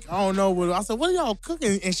Asian, like I don't know. I said, "What are y'all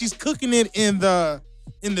cooking?" And she's cooking it in the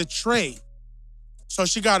tray. So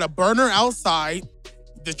she got a burner outside,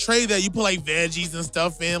 the tray that you put like veggies and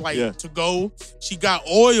stuff in, like Yeah. to go. She got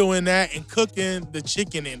oil in that and cooking the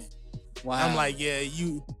chicken in it. Wow. I'm like,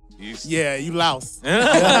 you You- louse.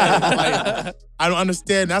 That's I don't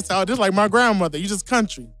understand. That's how just like my grandmother. You just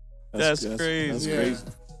country. crazy. That's Yeah. crazy.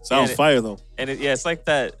 Sounds Yeah. fire though. And it's like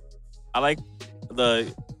that. I like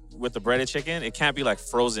with the breaded chicken, it can't be like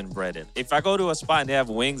frozen breaded. If I go to a spot and they have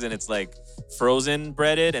wings and it's like frozen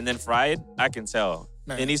breaded and then fried, I can tell.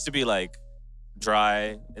 Nah. It needs to be like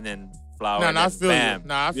dry and then flour. Nah, and I then feel bam. you.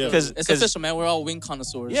 Nah, I feel Yeah. you. It's official, man. We're all wing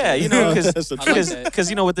connoisseurs. Yeah, you know, That's a I like that. because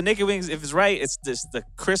you know with the naked wings, if it's right, it's just the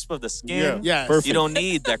crisp of the skin. Yeah. Perfect. You don't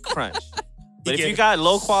need that crunch. But if get you it. got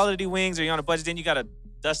low quality wings or you're on a budget, then you gotta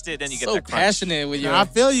dust it, then you get So that crunch. passionate with your. Nah, I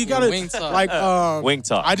feel you your gotta wing talk. like Wing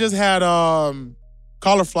talk. I just had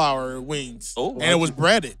cauliflower wings. Oh, and it was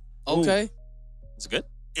breaded. Okay. it's good.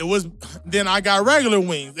 It was then I got regular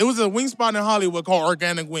wings. It was a wing spot in Hollywood called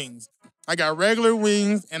Organic Wings. I got regular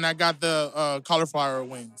wings and I got the cauliflower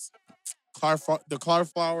wings. The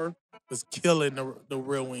cauliflower was killing the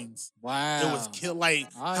real wings. Wow. It was like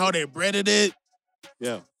Alright. how they breaded it.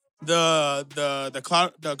 Yeah.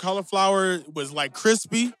 The cauliflower was like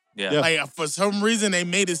crispy. Yeah. Yeah. Like for some reason they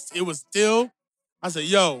made it was still. I said,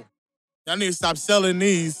 yo, y'all need to stop selling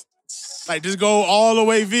these. Like just go all the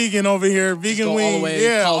way vegan over here. Vegan go all the wings. way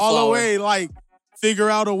Yeah, all the cauliflower. way. Like figure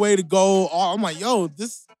out a way to go. I'm like, yo,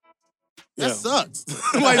 that Yeah. sucks.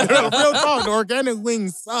 Like real talk, the organic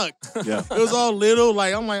wings suck. Yeah. It was all little.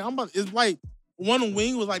 Like I'm like, it's like one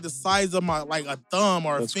wing was like the size of my like a thumb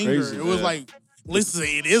or That's a finger. crazy, It was yeah. like, listen,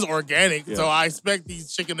 it is organic, Yeah. so I expect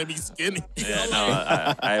these chicken to be skinny. Yeah,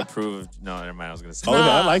 no, I approve. No, never mind. I was gonna say. Oh, yeah,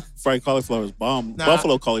 I Nah. like fried cauliflower. It's bomb. Nah.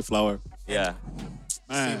 Buffalo cauliflower. Yeah.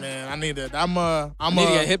 See, Man. man, I need it. I'm I need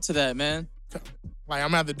to get hip to that, man. like I'm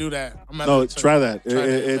gonna have to do that. I'm gonna No, have to try that. try that,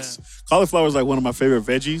 It's cauliflower is like one of my favorite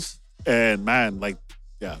veggies, and man, like,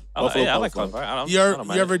 yeah, I like cauliflower. I don't You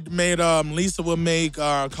mind ever it. made Lisa would make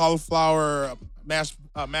cauliflower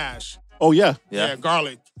mash? Oh yeah, Yeah.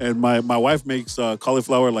 Garlic. and my wife makes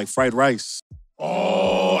cauliflower like fried rice.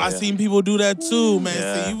 Oh, I yeah. seen people do that too, man.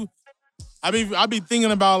 Yeah. See, I be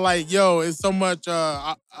thinking about like, yo, it's so much.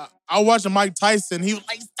 I watched Mike Tyson. He was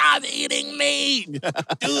like, "Stop eating meat.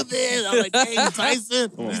 Do this." I'm like, "Dang,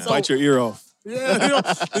 Tyson." He's so- Bite your ear off. Yeah, you know,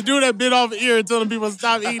 the dude that bit off ear telling people to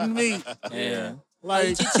stop eating meat. Yeah.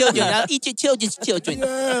 Like, children. Now eat your children's children.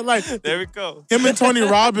 yeah, like There we go. him and Tony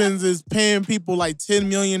Robbins is paying people like $10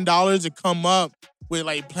 million to come up with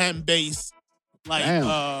like plant based. Like,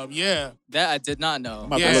 Damn. yeah, That I did not know. I'm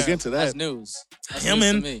about Yeah. to look into That's that. news. That's Him news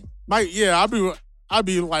to and- me. Mike. Yeah, I'd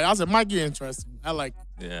be like, I said, Mike, you're interesting. I like.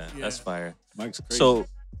 Yeah, Yeah. that's fire. Mike's crazy. So,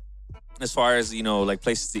 as far as like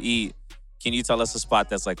places to eat, can you tell us a spot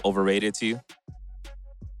that's like overrated to you?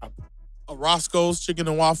 Roscoe's Chicken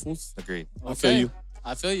and Waffles Agreed. I feel you.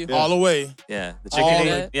 I feel you. Yeah. all the way. Yeah, the All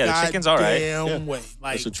chicken. the The chicken's all right. Damn Yeah. way.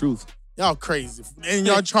 Like That's the truth. y'all crazy, and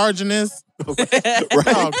y'all charging this. Right.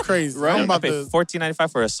 Y'all crazy. Right. I'm I about paid to.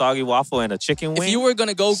 $14.95 for a soggy waffle and a chicken wing. If you were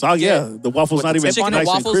gonna go So get yeah, the waffle's not even chicken nice and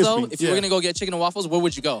waffles and though, crispy. if you were Yeah. gonna go get chicken and waffles, where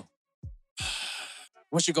would you go?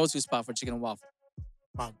 What's your go-to spot for chicken and waffle?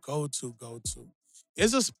 My go-to.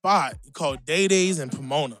 It's a spot called Day Days in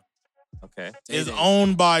Pomona. okay. It's Day Days.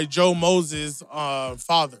 owned by Joe Moses'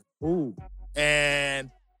 father. Ooh. And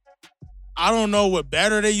I don't know what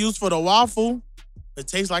batter they use for the waffle. It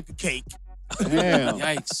tastes like a cake. Damn.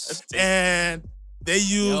 Yikes! And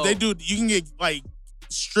you can get like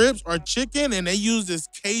strips or chicken, and they use this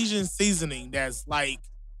Cajun seasoning that's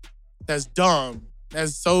dumb.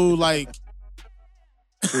 That's so like,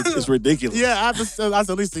 It's ridiculous. yeah, I said,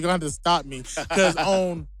 Lisa, you're gonna have to stop me. Because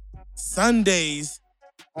on Sundays,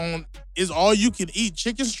 is all you can eat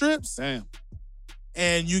chicken strips, Damn.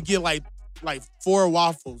 and you get like 4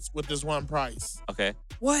 waffles with this one price. Okay.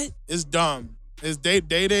 What? It's dumb. It's Day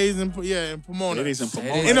Days in Pomona. It is in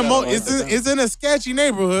Pomona. It is. In a I gotta it's write in, that it's in a sketchy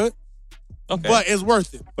neighborhood, Okay. but it's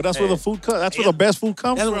worth it. But that's where Hey. the food comes. That's where the best food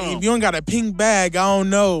comes That's from. what, if you don't got a pink bag, I don't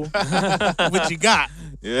know what you got.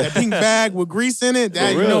 yeah. That pink bag with grease in it,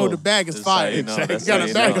 that For you know real. the bag is That's how fire. you know, You that's got how a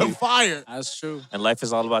you bag know. of fire. That's true. And life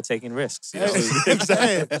is all about taking risks. You know?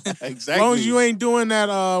 exactly. As long as you ain't doing that,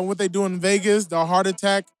 what they do in Vegas, the Heart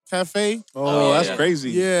Attack Cafe. Oh, that's yeah.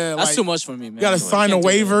 crazy. Yeah, That's like, too much for me, man. you gotta Too much. sign a Can't do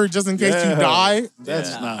that. waiver just in case you Yeah. die. That's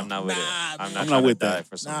Yeah, not. I'm not with it. Nah, I'm man. not I'm trying not to with die that.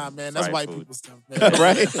 for some Nah, man, that's fried white food. people stuff. Man.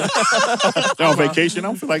 right. They're on vacation.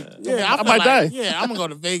 I'm like, Yeah, I feel might like, die. Yeah, I'm gonna go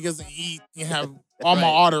to Vegas and eat and have all my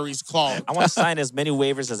arteries clogged. I want to sign as many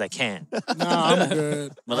waivers as I can. Nah, I'm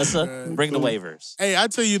good. Melissa, good. bring the waivers. Hey, I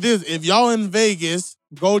tell you this: if y'all in Vegas,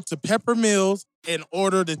 go to Pepper Mills and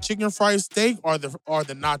order the chicken fried steak or the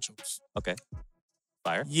nachos. Okay.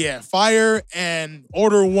 Fire. Yeah, fire and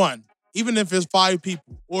order one. Even if it's 5 people,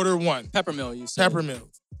 order one. Peppermill, you said. Pepper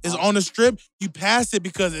Mills. It's on the strip. You pass it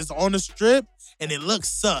because it's on the strip and it looks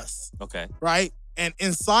sus, Okay. right? And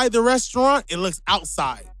inside the restaurant, it looks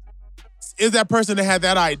outside. Is that person that had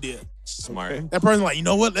that idea? Smart. Okay. That person like, you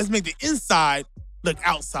know what? Let's make the inside look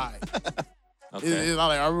outside. Okay. It's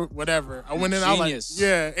like, whatever. I went in, I was like, Genius.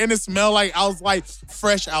 yeah. And it smelled like, I was like,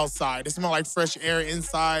 fresh outside. It smelled like fresh air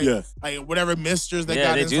inside. Yeah. Like whatever misters they Yeah,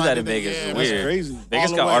 got they do inside that in the thing. Vegas. Yeah, It's That's weird. crazy.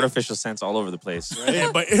 Vegas all got the way. artificial scents all over the place.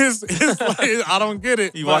 Yeah, but it's like, I don't get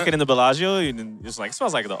it. You but, walking in the Bellagio, and it's like, it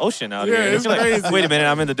smells like the ocean out Yeah, here. And it's you're like, crazy. wait a minute,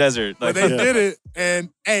 I'm in the desert. But Like, they did it. And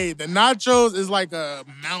hey, the nachos is like a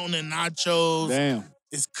mountain of nachos. Damn.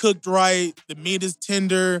 It's cooked right. The meat is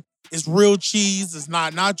tender. It's real cheese. It's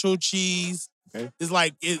not nacho cheese. Okay. It's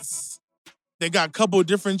like they got a couple of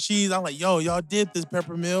different cheese. I'm like, yo, y'all did this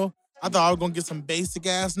Pepper Mill. I thought I was gonna get some basic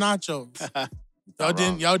ass nachos. Y'all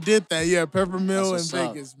didn't. Y'all did that. Yeah, Pepper Mill in That's what's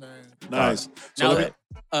up. Vegas, man. Nice. So Now, let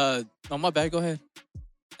me- no, my bad. Go ahead,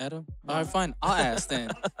 Adam. All right, fine. I'll ask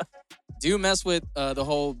then. Do you mess with the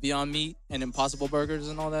whole Beyond Meat and Impossible Burgers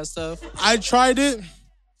and all that stuff? I tried it.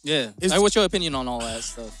 Yeah. It's- Like, what's your opinion on all that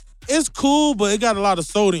stuff? It's cool, but it got a lot of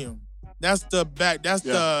sodium. That's the back. That's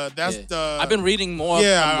Yeah. the. I've been reading more.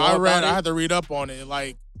 Yeah, more I read. about I it. had to read up on it.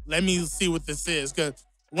 Like, let me see what this is. Cause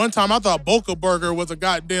one time I thought Boca Burger was a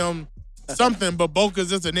goddamn something, but Boca's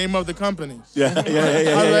just the name of the company. Yeah. I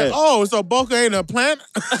was like, oh, so Boca ain't a plant?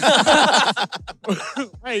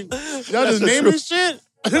 Hey, y'all just the naming truth. shit?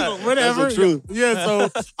 Whatever. That's the truth. Yeah, so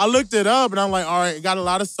I looked it up and I'm like, all right, it got a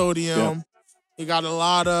lot of sodium. Yeah. It got a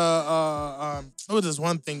lot of what was this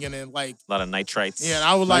one thing in it? Like, A lot of nitrites. yeah, and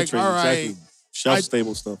I was like, Nitrate, all right. exactly. Shelf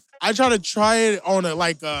stable stuff. I try to try it on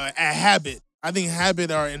a Habit. I think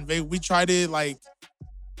Habit are in Vegas. We tried it like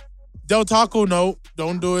Del Taco. No,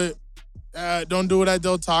 don't do it. Don't do it at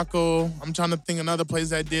Del Taco. I'm trying to think another place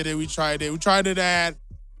that did it. We tried it. We tried it at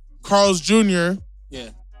Carl's Jr. Yeah.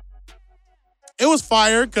 It was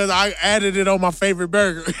fire because I added it on my favorite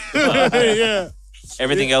burger. Yeah.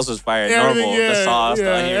 Everything else was fire. Everything, Normal. The sauce,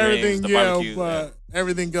 the onion rings, everything, the barbecue. but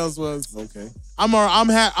everything else was. Okay. I'm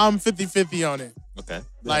 50-50 on it. Okay.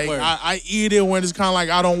 Like Word. I eat it when it's kind of like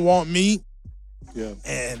I don't want meat. Yeah.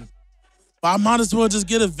 But I might as well just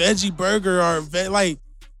get a veggie burger or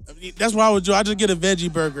that's what I would do. I just get a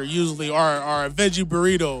veggie burger usually or a veggie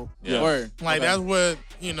burrito. Yeah. Word. Like Okay. that's what,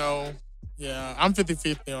 yeah, I'm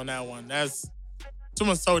 50-50 on that one. That's too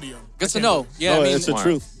much sodium. Good to know. Yeah, No, I mean, it's the Smart.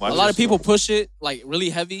 truth. Watch a lot your of people stuff. push it like really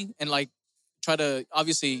heavy and like try to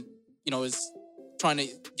obviously, is trying to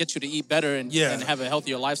get you to eat better and have a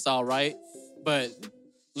healthier lifestyle, right? But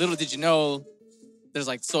little did you know, there's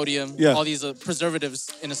like sodium, Yeah. all these preservatives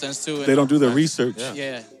in a sense too. They don't do the Right. research. Yeah.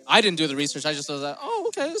 Yeah, I didn't do the research. I just was like, oh,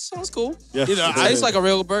 okay, this sounds cool. Yeah. It tastes like a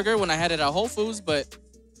real burger when I had it at Whole Foods, but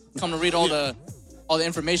come to read all the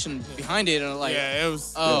information behind it, and I'm like, Yeah, it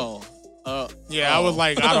was. I I was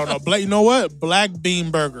like, I don't know. You know what? Black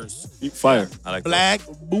bean burgers. Fire. I like Black.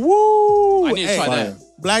 Woo! I need to try Fire. that.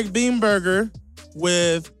 Black bean burger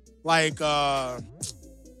with like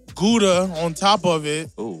Gouda on top of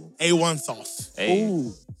it. that. Ooh. A1 sauce. Hey.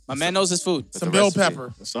 Ooh. My man knows his food. Some a bell recipe.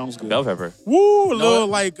 pepper. That sounds good. Bell pepper. Woo! A Noah-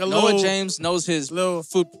 little Noah James knows his little-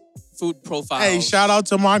 food profile. Hey, shout out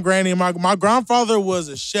to my granny. My grandfather was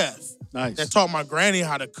a chef Nice. that taught my granny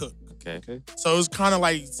how to cook. Okay. So it was kind of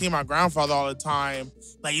like seeing my grandfather all the time.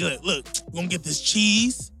 Like, look, we're gonna get this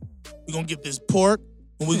cheese, we're gonna get this pork,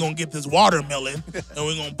 and we're gonna get this watermelon, and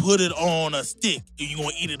we're gonna put it on a stick, and you're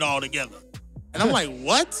gonna eat it all together. And I'm like,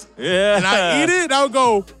 what? Yeah. And I eat it, and I would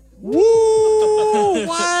go, woo,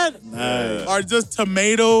 what? Nice. Or just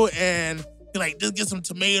tomato and like just get some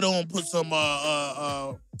tomato and put some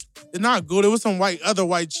it's not good. It was some other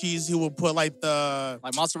white cheese. He would put like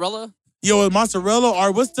like mozzarella, mozzarella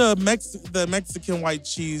or what's the Mexican white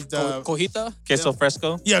cheese? cojita. Queso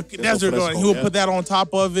fresco. Yeah, that's what fresco, going. He would yeah. put that on top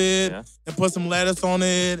of it Yeah. and put some lettuce on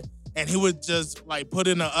it, and he would just like put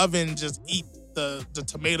it in the oven and just eat the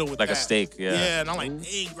tomato with Like that. a steak. Yeah. Yeah, and I'm like,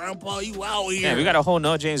 hey, Grandpa, you out here? Yeah, we got a whole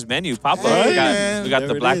Noah James menu pop up. Hey, we got man. we got There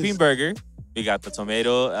the it black is. bean burger. We got the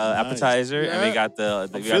tomato appetizer, and we Yeah. got the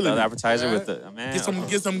I'm we got the feeling it. appetizer Yeah. with the man.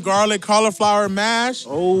 Get some garlic cauliflower mash.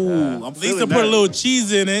 Oh, I'm At least feeling to put that. a little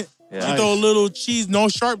cheese in it. Yeah. You throw a little cheese, no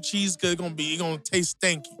sharp cheese, cause it's gonna taste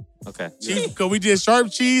stanky. Okay. Cause we did sharp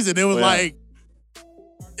cheese and it was Oh, yeah. like,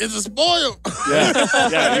 it's a spoiled.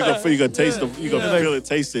 Yeah, you gonna taste them. You gonna feel it,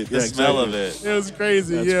 taste it. The Yeah, smell exactly. of it. It was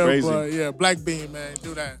crazy, That's yeah. crazy. But yeah, black bean, man,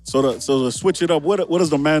 do that. So to switch it up, what does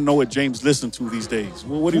the man know what James listen to these days?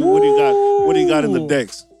 What do you got? What do you got in the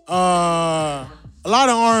decks? A lot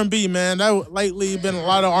of R&B, man. That lately been a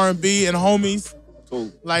lot of R&B and homies. Cool.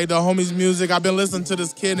 Like the homies' music. I've been listening to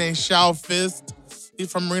this kid named Shao Fist. He's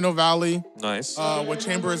from Reno Valley. Nice. With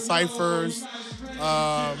Chamber of Ciphers.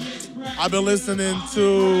 I've been listening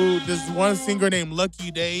to this one singer named Lucky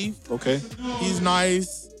Dave. Okay. He's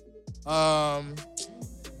nice.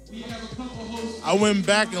 I went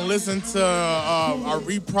back and listened to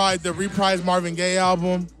the reprise Marvin Gaye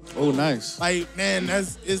album. Oh, nice. Like, man,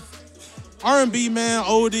 it's R&B, man,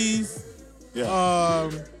 oldies. Yeah.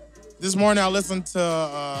 This morning I listened to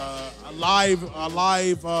a live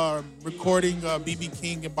recording of BB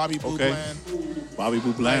King and Bobby Blue Okay. Bland. Bobby Blue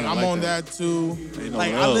Like, Bland. I'm I like on that, too. Ain't no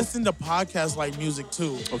Like, I love. listen to podcasts like music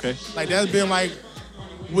too. Okay. Like, that's been like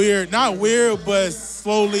weird, not weird, but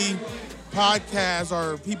slowly podcasts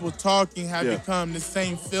or people talking have Yeah. become the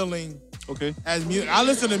same feeling Okay. as music. I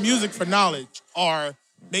listen to music for knowledge or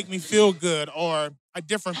make me feel good or a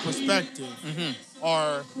different perspective.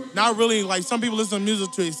 Or not really, like some people listen to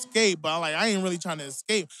music to escape, but I ain't really trying to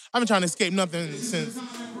escape. I've been trying to escape nothing since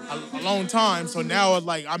a long time. So now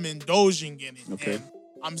like I'm indulging in it. Okay. And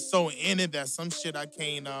I'm so in it that some shit I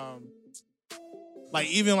can't like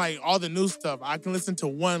even like all the new stuff. I can listen to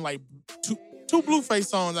one like 2 Blueface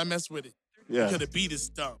songs I messed with it. Yeah. Because the beat is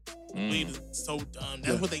dumb. The beat is so dumb.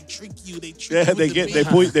 That's what they trick you. They trick Yeah, you with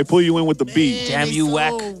the beat. they pull you in with the beat. Man, Damn they you, so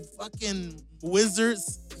Whack. Fucking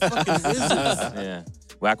wizards. Fucking wizards. Yeah.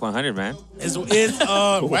 Whack 100, man. It's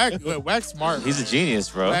Whack smart. He's a genius,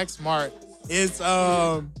 bro. Whack smart. It's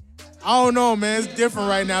I don't know, man. It's different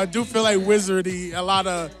right now. I do feel like wizardy. A lot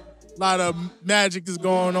of magic is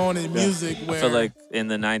going on in music. Where I feel like in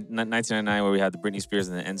the 1999 where we had the Britney Spears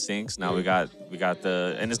and the NSYNCs, now we got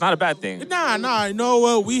the, and it's not a bad thing. Nah. You know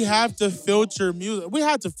what? We have to filter music. We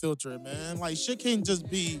have to filter it, man. Like shit can't just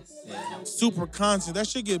be super constant. That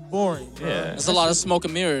shit get boring. Bro. Yeah. There's a lot of smoke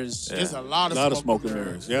and mirrors. There's a lot of smoke and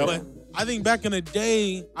mirrors. Yeah. But I think back in the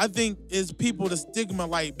day, it's people the stigma.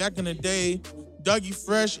 Like back in the day, Dougie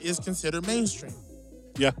Fresh is considered mainstream.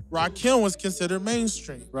 Yeah. Rakim was considered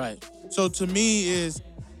mainstream. Right. So to me is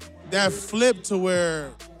that flip to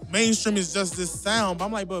where mainstream is just this sound. But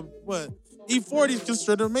I'm like, but what? E40 is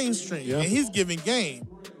considered mainstream. Yeah. And he's giving game.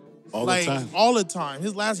 All like, the time. all the time.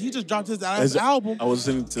 He just dropped his last album. I was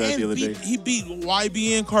listening to that the other day. He beat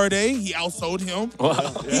YBN Cordae. He outsold him.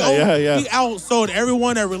 Yeah. He outsold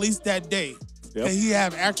everyone that released that day. Yep. And he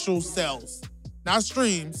have actual sales. Not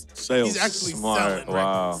streams. Sales. He's actually Smart. selling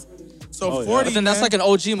Wow. records. So Oh, yeah. 40, But then that's man, like an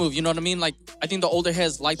OG move, you know what I mean? Like, I think the older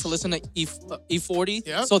heads like to listen to E40,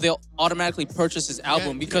 Yep. so they'll automatically purchase his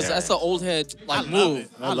album because Yeah. that's the old head I like love move.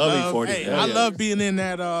 it. I love E40. Hey, Yeah, I yeah. love being in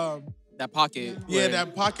that That pocket. yeah, where-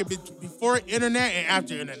 that pocket before internet and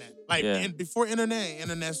after internet. Like Yeah. before internet and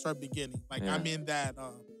internet start beginning. Like Yeah. I'm in that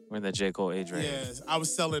We're in that J. Cole age range. yes, I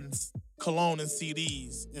was selling cologne and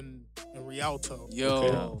CDs in Rialto.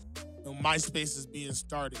 Yo. When MySpace is being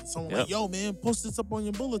started. Someone Yep. like, yo, man, post this up on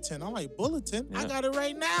your bulletin. I'm like, bulletin? I Yeah. got it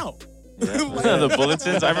right now. Yeah. The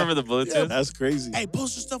bulletins. I remember the bulletins. That's crazy. Hey,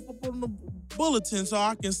 post your stuff up on the bulletin so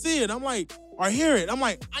I can see it. I'm like, or hear it. I'm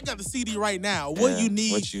like, I got the CD right now. What Yeah. you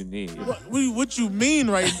need? What you need. What you mean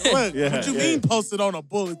right what you mean post it on a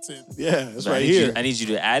bulletin? Yeah, it's I right need here. I need you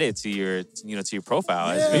to add it to your, to your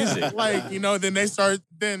profile as music. Like,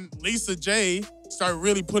 then Lisa J started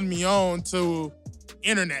really putting me on to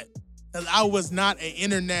internet. Because I was not an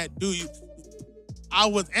internet dude. I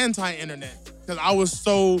was anti-internet. Because I was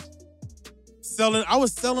selling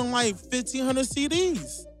like 1,500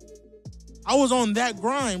 CDs. I was on that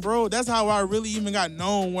grind, bro. That's how I really even got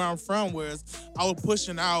known where I'm from, whereas I was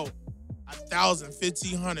pushing out 1,000,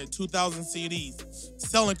 1,500, 2,000 CDs.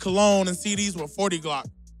 Selling cologne and CDs with 40 Glock.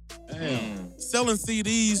 Selling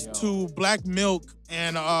CDs to Black Milk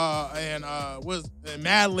and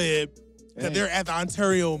Madlib, because they're at the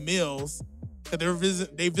Ontario Mills. Because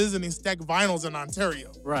they visiting Stack Vinyls in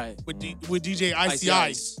Ontario. Right. With DJ Icy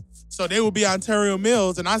Ice. So they will be Ontario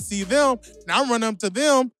Mills, and I see them, and I'm running up to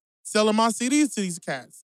them, selling my CDs to these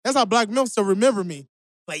cats. That's how Black Milk still remember me.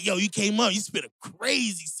 Like, yo, you came up, you spit a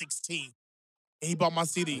crazy 16. And he bought my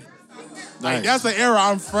CD. Like, that's the era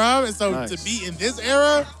I'm from. And so to be in this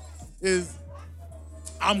era is,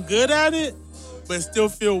 I'm good at it, but it still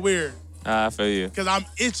feel weird. I feel you. Because I'm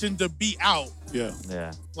itching to be out. Yeah.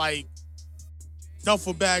 Yeah. Like,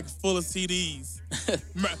 duffel bag full of CDs.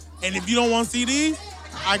 And if you don't want CDs,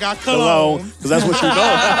 I got cologne. Because that's what you know.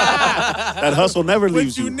 That hustle never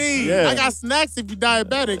leaves What you need. Yeah. I got snacks if you're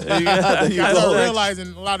diabetic. There you go. I started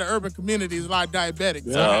realizing a lot of urban communities, a lot of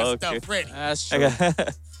diabetics. So I had stuff ready. That's true.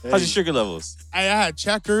 How's your sugar levels? I had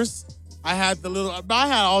checkers. I had I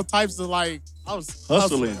had all types of like, I was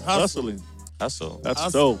Hustling. Hustle.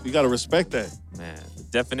 That's dope. You got to respect that. Man, the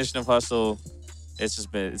definition of hustle, it's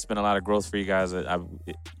been a lot of growth for you guys. I've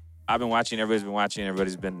been watching, everybody's been watching,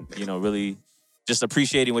 everybody's been, really just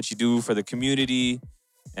appreciating what you do for the community.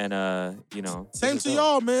 And Same to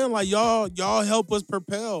y'all, man. Like y'all help us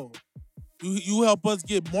propel. You help us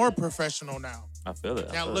get more professional now. I feel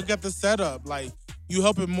it. Now look at the setup. Like you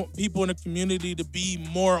helping people in the community to be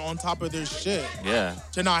more on top of their shit. Yeah.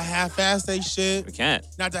 To not half-ass they shit. We can't.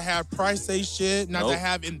 Not to have price they shit. Not Nope. to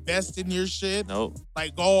have invest in your shit. Nope.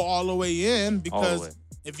 Like go all the way in, because way.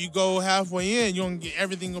 if you go halfway in, you don't get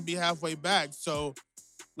everything gonna be halfway back. So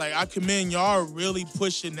like I commend y'all really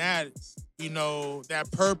pushing that, that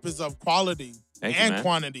purpose of quality Thank you, and man.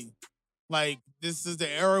 quantity. Like this is the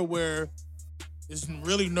era where there's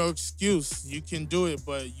really no excuse. You can do it,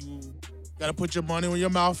 but you gotta put your money where your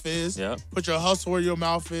mouth is. Yep. Put your hustle where your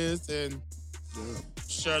mouth is, and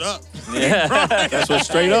shut up. Yeah. That's what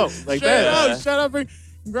straight up. Like Straight that. up, shut up and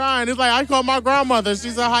grind. It's like I called my grandmother. She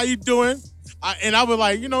said, "How you doing?" And I was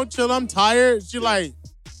like, chill. I'm tired. She like,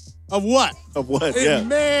 of what? Of what? And Yeah.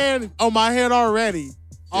 man, on my head already.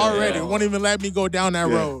 Yeah. Won't even let me go down that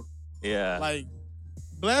Yeah. road. Yeah. Like,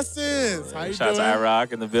 Blessings. How you Shout out doing? to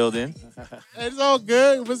iRock in the building. It's all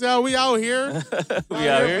good. We out here. We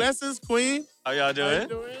out here. Blessings, Queen. How y'all doing?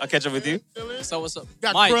 I'll catch up with you. So what's up?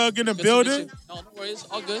 Got Mike, Krug in the good to meet building. you. No worries.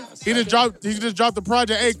 All good. He just dropped the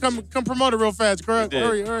project. Hey, come promote it real fast, Krug. He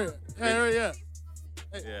did. Hurry. Hey, hurry up.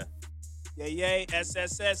 Yeah. Yay,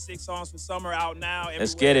 SSS, 6 songs for summer out now.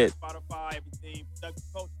 Let's Everywhere, get it. Spotify, everything. Productive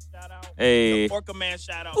Culture, shout out. Hey. The Orca Man,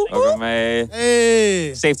 shout out. Okay, man.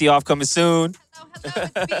 Hey. Safety off coming soon. Hello,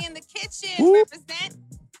 it's me in the kitchen. Represent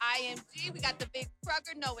IMG. We got the big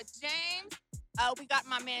Krugger, Noah James. We got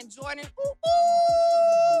my man Jordan.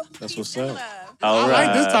 That's Peace what's and up. love. All I right.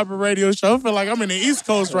 like this type of radio show. I feel like I'm in the East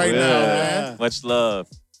Coast right now, man. Much love.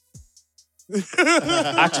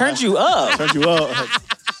 I turned you up. Turned you up.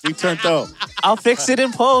 We turned up. I'll fix it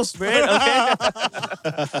in post, man.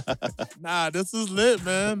 Okay. Nah, this is lit,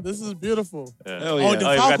 man. This is beautiful. Hell Oh, yeah. we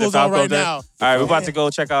got DeFalco's on right there. now. All right, we're about to go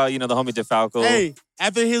check out, the homie DeFalco. Hey,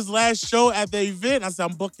 after his last show at the event, I said,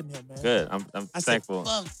 I'm booking him, man. Good. I'm I thankful.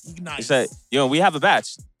 said, fuck, he nice. He said, we have a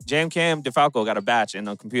batch. Jam Cam DeFalco got a batch in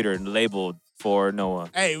the computer and labeled for Noah.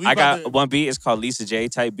 Hey, we I about got to- one beat. It's called Lisa J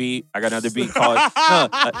type beat. I got another beat called. I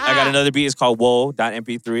got another beat. It's called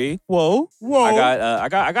Whoa.mp3. Whoa. I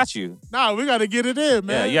got you. Nah, we got to get it in, Yeah,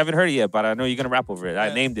 man. you haven't heard it yet, but I know you're gonna rap over it. I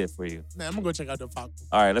Yeah. named it for you. Man, I'm going to go check out the Falcon.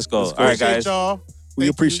 All right, let's go. Let's go. All right, Appreciate guys. y'all. We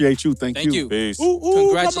appreciate you. Thank Thank you. you. Peace.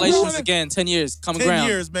 Congratulations again. 10 years. Common 10 ground.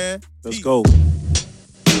 years, man. Let's Peace. go.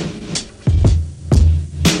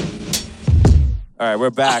 All right,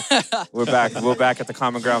 we're back. We're back at the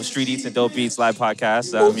Common Ground Street Eats and Dope Beats live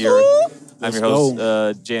podcast. I'm your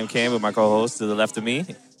host, Jam Cam, with my co-host to the left of me,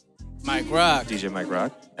 Mike Rock. DJ Mike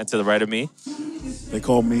Rock, and to the right of me, They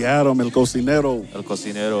call me Adam, El Cocinero. El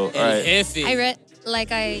Cocinero. All El right. Jefe. I read,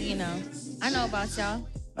 I know about y'all.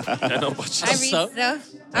 I know about you. I read up? stuff.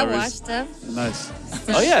 I watch stuff. Nice.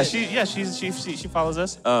 Oh yeah, she follows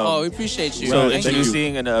us. Oh, we appreciate you. So Thank you.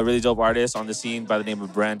 introducing a really dope artist on the scene by the name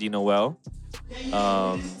of Brandy Noel.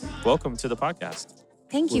 Welcome to the podcast.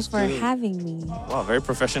 Thank you What's for good? having me. Wow, very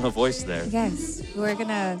professional voice there. Yes, we're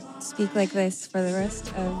gonna speak like this for the rest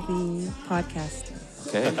of the podcast.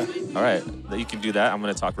 Okay, all right, you can do that. I'm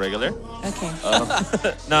gonna talk regular. Okay.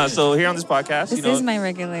 No, so here on this podcast, This is my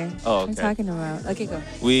regular. Oh, I'm okay. talking about. Okay, go.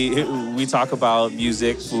 we talk about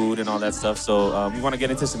music, food, and all that stuff. So we want to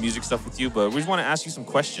get into some music stuff with you, but we just want to ask you some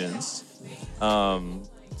questions.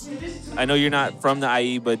 I know you're not from the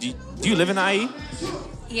IE, but do you live in the IE?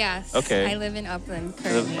 Yes. Okay. I live in Upland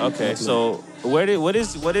currently. Okay, so what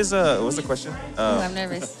is what's the question? Oh, I'm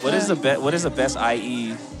nervous. What is the best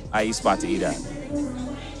IE spot to eat at?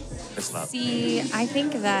 It's not. See, I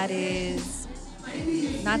think that is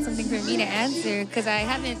not something for me to answer because I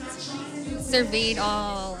haven't surveyed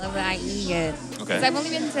all of the IE yet. Okay. Because I've only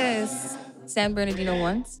been to San Bernardino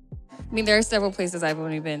once. I mean, there are several places I've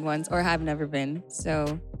only been once or have never been.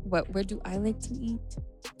 So, where do I like to eat?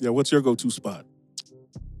 Yeah, what's your go-to spot?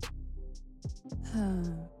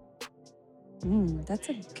 That's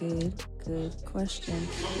a good question.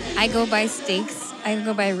 I go buy steaks. I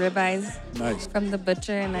go buy ribeyes Nice. from the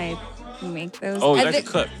butcher, and I make those. Oh, you I like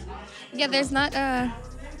to cook? Yeah, there's not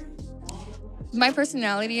my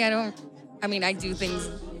personality. I do things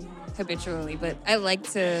habitually, but I like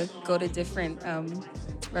to go to different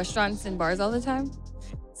restaurants and bars all the time.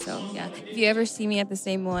 So yeah, if you ever see me at the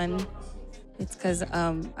same one, it's because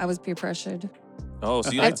I was peer pressured. Oh,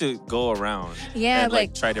 so you like to go around? Yeah, and,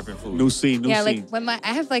 like try different food. New scene. Like when I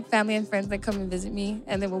have like family and friends that come and visit me,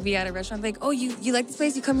 and then we'll be at a restaurant like, oh, you like this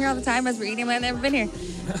place? You come here all the time as we're eating. I've never been here.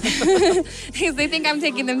 Because they think I'm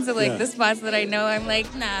taking them to like the spots that I know. I'm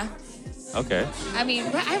like, nah. Okay. I mean,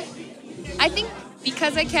 I think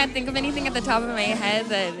because I can't think of anything at the top of my head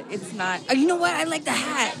that it's not. Oh, you know what? I like the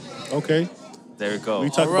hat. Okay. There we go. We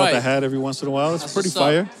talk about the hat every once in a while. It's That's pretty what's up.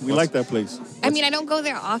 fire. We like that place. I mean, I don't go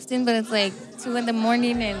there often, but it's like 2 a.m.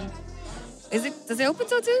 and does it open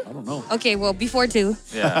till 2? I don't know. Okay, well, before 2.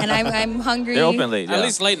 Yeah. And I'm hungry. They're open late. At yeah.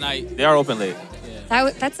 least late night. They are open late.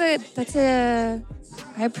 That's a.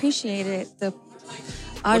 I appreciate it. The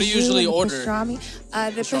What do you usually the order? Pastrami,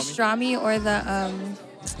 the pastrami or the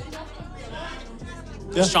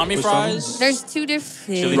Pastrami fries. There's 2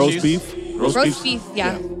 different. Chili Roast cheese? beef. Roast beef,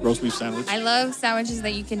 yeah. Roast beef sandwich. I love sandwiches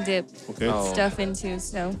that you can dip Okay. Oh. stuff into.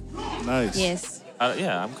 So Nice. yes.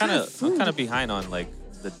 Yeah, I'm kind of behind on like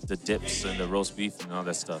the dips and the roast beef and all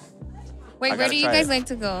that stuff. Wait, I where gotta do you try guys it. like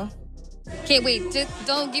to go? Okay, wait. Just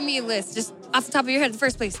don't give me a list. Just off the top of your head, the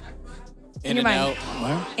first place. In your and mind. out.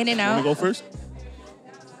 Right. In and Want out. to go first?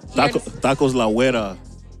 Here- Tacos La Huera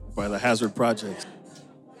by the Hazard Project.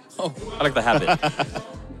 I like the habit.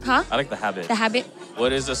 Huh? I like the habit. The habit.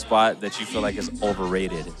 What is a spot that you feel like is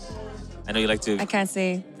overrated? I know you like to. I can't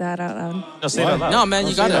say that out loud. No, say it out loud. No, man,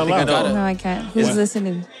 you got it. I think I know. No, I can't. Who's What?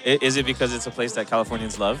 listening? Is it because it's a place that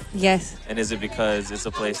Californians love? Yes. And is it because it's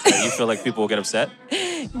a place that you feel like people will get upset?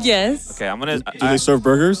 Yes. Okay, I'm gonna. Do they serve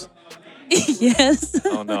burgers? Yes.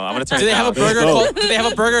 Oh no, I'm gonna turn. Do they it have a down. burger called? Do they have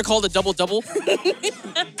a burger called a double double?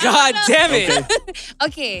 God damn it!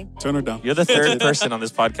 Okay, Turn her down. You're the third person on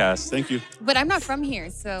this podcast. Thank you. but I'm not from here,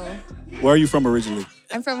 so Where are you from originally?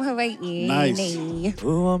 I'm from Hawaii. Nice. Nay.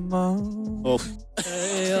 Oh,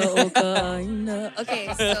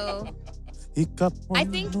 Okay, so I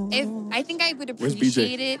think I would Where's BJ?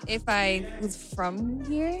 appreciate it if I was from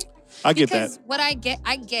here. I get because that. what I get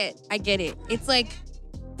it. It's like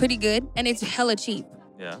pretty good and it's hella cheap.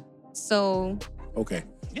 Yeah. So Okay.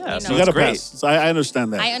 Yeah. You So know. You it's gotta great. pass. So I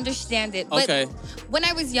understand that. I understand it. But Okay. when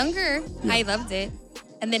I was younger, I loved it.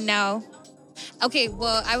 And then now, okay,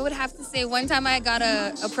 well, I would have to say one time I got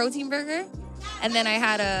a protein burger and then I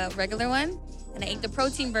had a regular one. And I ate the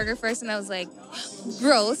protein burger first and I was like,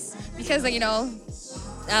 gross. Because, you know,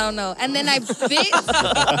 I don't know. And then I bit.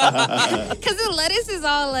 Because the lettuce is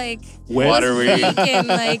all like, Wet. Watery. and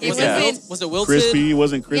like, it Was wasn't. it was it wilted? Crispy,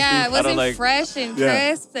 wasn't crispy. Yeah, it wasn't like- fresh and Yeah.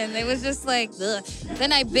 crisp, and it was just like, ugh.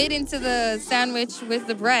 Then I bit into the sandwich with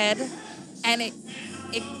the bread, and it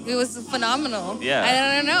was phenomenal. Yeah.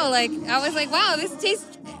 I don't know, like I was like, wow, this tastes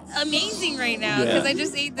amazing right now Yeah. because I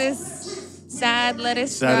just ate this sad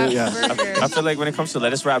lettuce Sad, wrap yeah. burger. I feel like when it comes to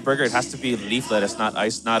lettuce wrap burger, it has to be leaf lettuce, not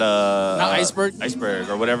iceberg? iceberg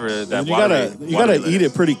or whatever that. And you watery- gotta watery eat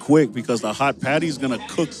lettuce. it pretty quick because the hot patty's gonna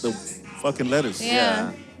cook the fucking lettuce.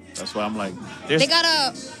 Yeah. That's why I'm like, There's- They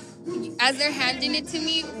gotta, as they're handing it to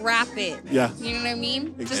me, wrap it. yeah. You know what I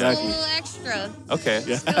mean? Just Exactly. a little extra. Okay.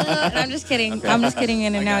 Yeah. And I'm just kidding. Okay. I'm just kidding.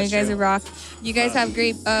 In and I out. got You guys you. are rock. You guys have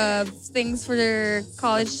great things for their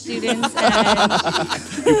college students.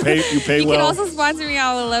 And You pay you well. can also sponsor me.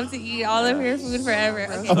 I would love to eat all of your food forever.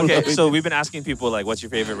 Okay. Okay, so we've been asking people like, what's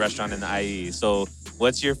your favorite restaurant in the IE? So,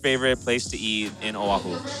 what's your favorite place to eat in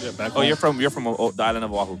Oahu? Yeah, back Oh, home. you're from the island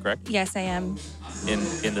of Oahu, correct? Yes, I am.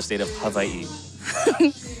 In the state of Hawaii.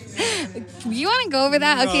 You want to go over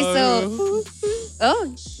that? Okay, so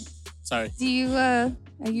oh, Sorry. do you are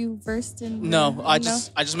you versed in? No, I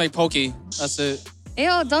just make poke. That's it.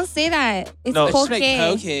 Ew, don't say that. It's No. poke. Just make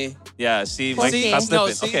poke. Yeah. See, Mike, Okay. stop No,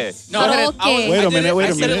 slipping. see, Okay. No, I didn't- I Wait a did minute, it- wait a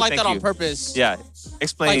I said it minute. like Thank that on you. purpose. Yeah.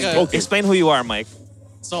 Explain. Like a- explain who you are, Mike.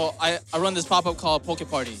 So I run this pop up called Poke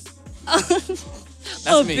Party. That's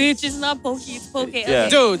Oh, me. bitch, it's not poke. It's poke. Yeah.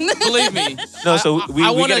 Dude, believe me. No, so we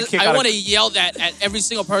wanna, get a kick I out want to of. yell that at every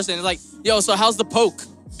single person. It's like, yo, so how's the poke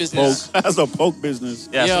Poke. business? That's a poke business.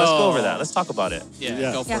 Yeah. So let's go Yo. over that. Let's talk about it. Yeah,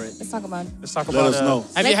 Yeah. go for Yeah, it. let's talk about it. Let's talk Let about. us know.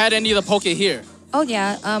 Have you had any of the poke here? Oh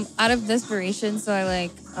yeah, out of desperation, so I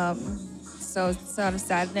like, so out of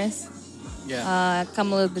sadness, Yeah.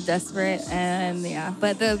 come a little bit desperate, and yeah.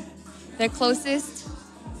 But the closest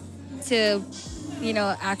to,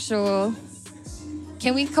 actual.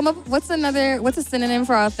 Can we come up? What's a synonym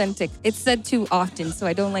for authentic? It's said too often, so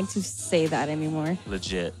I don't like to say that anymore.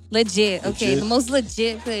 Legit. Legit. Okay, Legit. the most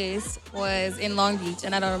legit place was in Long Beach,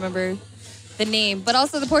 and I don't remember the name. But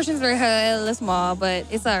also the portions were hella small, but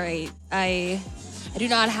it's all right. I do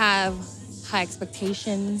not have high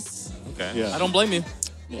expectations. Okay. Yeah. I don't blame you.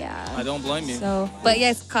 Yeah. I don't blame you. So, but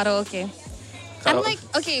yes, karaoke. I'm Karaoke. like,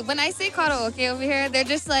 okay, when I say karaoke over here, they're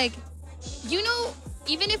just like,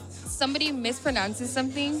 even if somebody mispronounces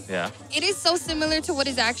something, Yeah. it is so similar to what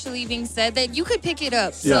is actually being said that you could pick it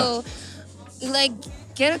up. Yeah. So, like,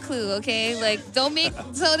 get a clue, okay? Like, don't make.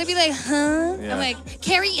 So they'd be like, huh? Yeah. I'm like,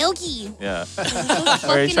 karaoke. Yeah. So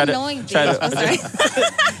Alright, fucking annoying. bitch. I'm sorry.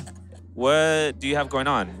 What do you have going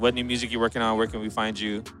on? What new music you working on? Where can we find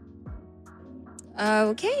you?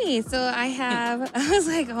 Okay, so I have. I was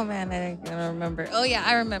like, oh man, I don't remember. Oh yeah,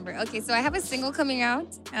 I remember. Okay, so I have a single coming out.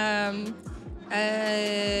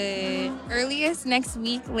 Earliest next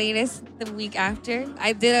week, latest the week after.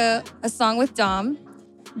 I did a song with Dom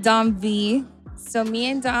V. So me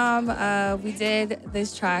and Dom, we did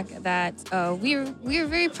this track that we were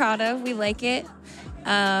very proud of. We like it.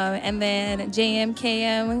 And then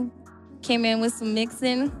JMKM came in with some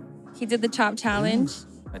mixing. He did the chop challenge.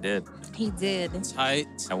 I did. He did. Tight.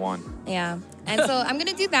 I won. Yeah. And so I'm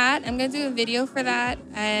gonna do that. I'm gonna do a video for that.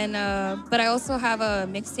 And but I also have a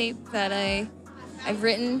mixtape that I've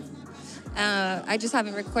written. I just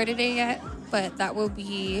haven't recorded it yet, but that will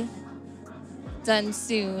be done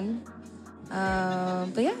soon.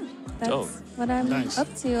 But yeah, that's Dope. what I'm Nice.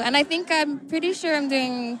 up to. And I think I'm pretty sure I'm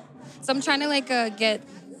doing. So I'm trying to get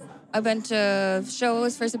a bunch of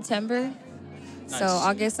shows for September. So Nice.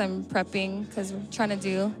 August I'm prepping because I'm trying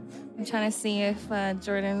to see if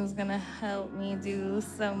Jordan's gonna help me do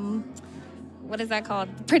some what is that called?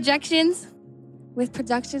 Projections with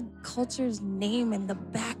production culture's name in the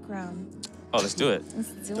background. Oh, let's do it. Let's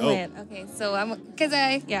do Dope. it. Okay, so because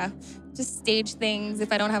I just stage things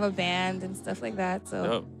if I don't have a band and stuff like that. So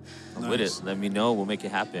Dope. I'm with Nice. it. Let me know. We'll make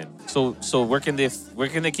it happen. So where can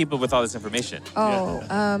they keep up with all this information?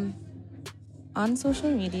 On social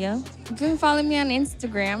media, you can follow me on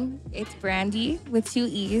Instagram. It's Brandy with 2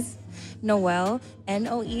 E's, Noel,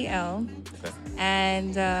 Noel. Okay.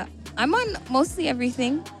 And I'm on mostly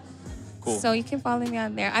everything. Cool. So you can follow me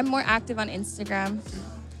on there. I'm more active on Instagram.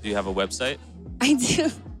 Do you have a website? I do.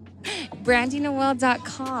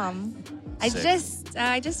 BrandyNoel.com. Sick.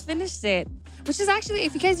 I just finished it. Which is actually,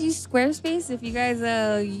 if you guys use Squarespace, if you guys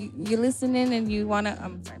you're listening and you wanna,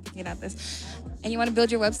 I'm sorry, picking out this, and you wanna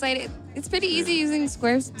build your website, it's pretty easy using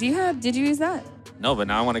Squarespace. Did you use that? No, but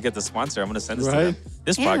now I want to get the sponsor. I'm going to send this to Right. them.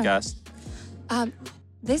 This Yeah. podcast.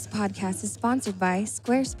 This podcast is sponsored by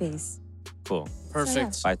Squarespace. Cool.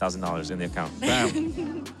 Perfect. $5,000 in the account.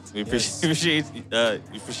 Bam. We appreciate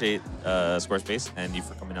Squarespace and you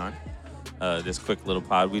for coming on. This quick little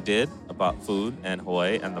pod we did about food and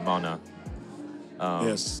Hawaii and the Mauna.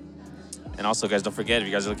 Yes. And also, guys, don't forget, if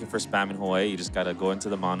you guys are looking for spam in Hawaii, you just gotta go into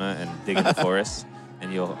the Mauna and dig in the forest,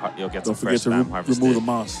 and you'll get Don't some fresh forget to spam harvested. remove the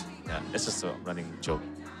moss. Yeah, it's just a running joke.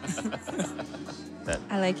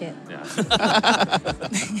 I like it. Yeah.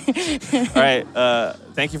 All right.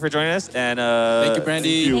 Thank you for joining us, and Thank you,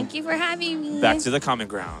 Brandy. Thank you for having me. back to the common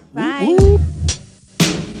ground. Bye.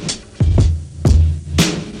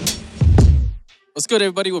 What's good,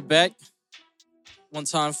 everybody? We're back. One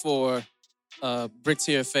time for Brick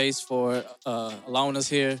to Your Face for allowing us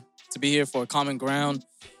here to be here for Common Ground.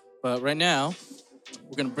 But right now,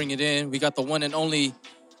 we're going to bring it in. We got the one and only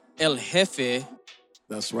El Jefe.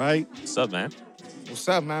 That's right. What's up, man? What's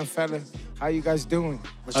up, man, fella? How you guys doing?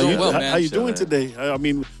 We're doing well, how, man. how you doing today? I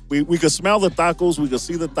mean, we could smell the tacos. We could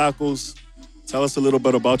see the tacos. Tell us a little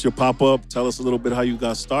bit about your pop-up. Tell us a little bit how you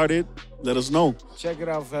got started. Let us know. Check it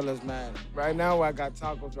out, fellas, man. Right now, I got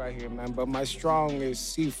tacos right here, man. But my strong is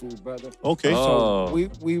seafood, brother. Okay. Oh. So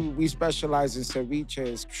we specialize in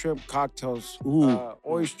ceviches, shrimp cocktails,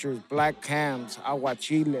 oysters, black clams,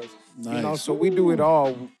 aguachiles. You know, Nice. so we do it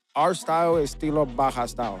all. Our style is estilo Baja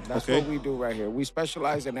style. That's Okay. what we do right here. We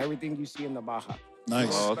specialize in everything you see in the Baja. Nice.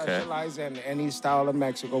 Oh, okay. Specialize in any style of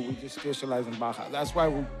Mexico. We just specialize in Baja. That's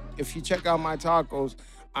why if you check out my tacos,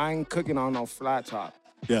 I ain't cooking on no flat top.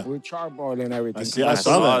 Yeah. We're charboiling everything. I see. I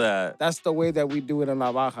saw that. That's the way that we do it in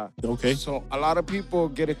La Baja. Okay. So a lot of people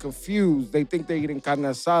get it confused. They think they're eating carne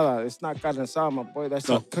asada. It's not carne asada, my boy. That's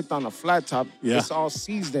No. cooked on a flat top. Yeah. It's all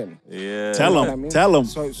seasoned. Yeah. Tell You know 'em. what I mean? Tell 'em.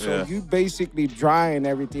 So Yeah. you basically drying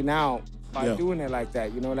everything out by Yeah. doing it like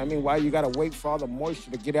that. You know what I mean? Why you gotta wait for all the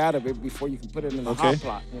moisture to get out of it before you can put it in the Okay. hot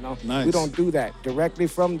pot? You know, Nice. we don't do that. Directly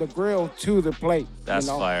from the grill to the plate. That's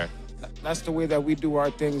you know? fire. That's the way that we do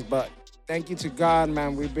our things. But thank you to God,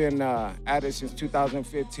 man. We've been at it since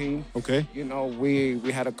 2015. Okay. You know, we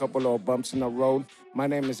had a couple of bumps in the road. My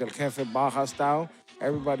name is El Jefe Baja Style.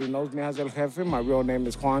 Everybody knows me as El Jefe. My real name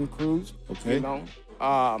is Juan Cruz. Okay. You know,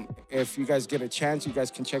 if you guys get a chance, you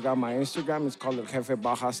guys can check out my Instagram. It's called El Jefe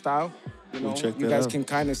Baja Style. You know, check you that guys out. can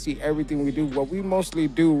kind of see everything we do. What we mostly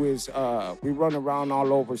do is we run around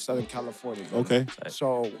all over Southern California. Okay.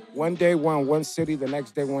 So one day we're in one city, the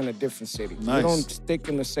next day we're in a different city. Nice. We don't stick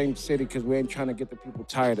in the same city because we ain't trying to get the people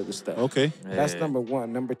tired of the stuff. Okay. That's number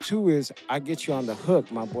one. Number two is I get you on the hook,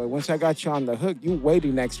 my boy. Once I got you on the hook, you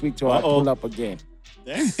waiting next week till I pull up again.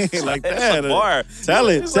 Dang, like That's that. a bar. Tell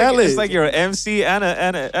it. It's Tell like, it. It's like you're an MC and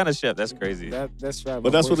a chef. That's crazy. That's right.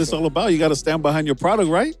 But that's what it's all about. You got to stand behind your product,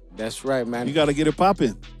 right? That's right, man. You got to get it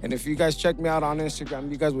popping. And if you guys check me out on Instagram,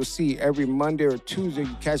 you guys will see every Monday or Tuesday,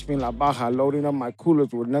 you catch me in La Baja loading up my coolers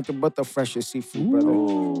with nothing but the freshest seafood, brother.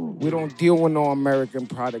 We don't deal with no American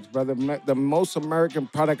products, brother. The most American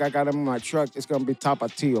product I got in my truck is going to be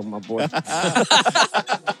Tapatio, my boy.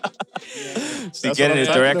 So you're getting it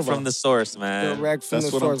direct from the source, man. Direct from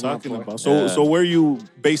That's the what I'm source, my talking boy. about. So where are you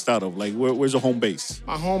based out of? Like, where's your home base?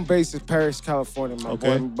 My home base is Paris, California, my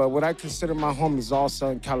Okay. boy. But what I consider my home is all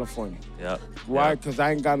Southern California. Yeah. Why? Because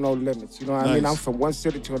I ain't got no limits. You know what I mean? Nice. I'm from one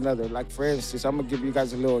city to another. Like, for instance, I'm going to give you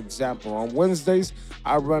guys a little example. On Wednesdays,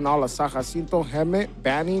 I run all of San Jacinto, Hemet,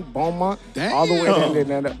 Banning, Beaumont, all the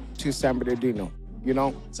way to San Bernardino. You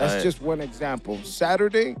know? That's Tight. just one example.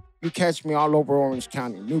 Saturday, you catch me all over Orange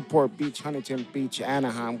County. Newport Beach, Huntington Beach,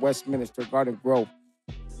 Anaheim, Westminster, Garden Grove.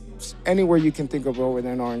 Anywhere you can think of over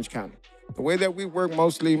there in Orange County. The way that we work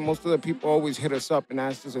most of the people always hit us up and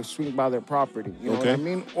ask us to swing by their property. You know what I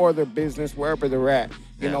mean? Or their business, wherever they're at.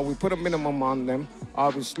 You know, we put a minimum on them,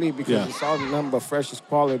 obviously, because it's all number freshest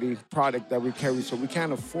quality product that we carry, so we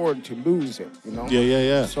can't afford to lose it, you know?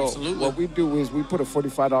 Yeah. So what we do is we put a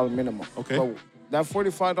 $45 minimum. Okay. So that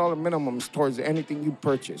 $45 minimum is towards anything you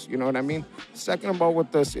purchase, you know what I mean? Second about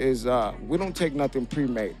with us is we don't take nothing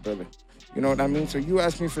pre-made, brother. You know what I mean? So you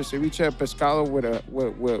ask me for ceviche de pescado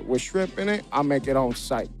with shrimp in it, I'll make it on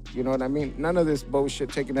site. You know what I mean? None of this bullshit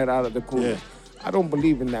taking it out of the cooler. I don't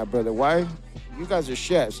believe in that, brother. Why? You guys are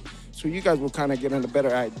chefs, so you guys will kind of get a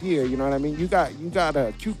better idea. You know what I mean? You got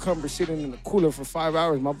a cucumber sitting in the cooler for 5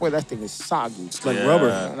 hours. My boy, that thing is soggy. It's like rubber.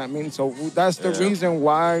 You know what I mean? So that's the reason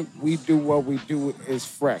why we do what we do is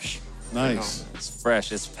fresh. Nice. You know? It's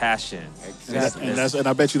fresh. It's passion. Exactly. And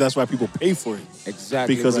I bet you that's why people pay for it.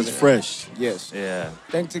 Exactly. Because brother. it's fresh. Yes. Yeah.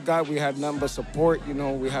 Thank to God we had none but support. You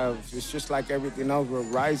know, it's just like everything else. We're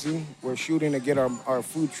rising. We're shooting to get our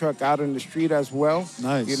food truck out in the street as well.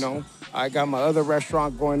 Nice. You know, I got my other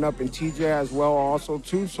restaurant going up in TJ as well also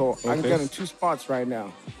too. So I'm getting 2 spots right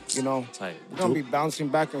now. You know, we're going to be bouncing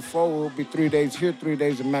back and forth. We'll be 3 days here, 3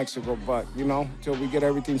 days in Mexico. But, you know, till we get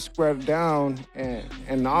everything squared down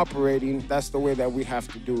and operating, that's the way that we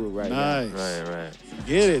have to do it right now. Nice. Right.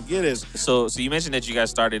 Get it. So you mentioned that you guys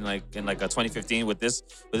started in 2015 with this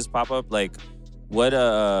pop-up. Like, what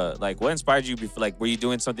inspired you before? Like, were you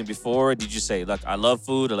doing something before? Did you say, like, I love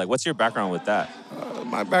food? Or, like, what's your background with that?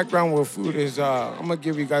 My background with food is, I'm going to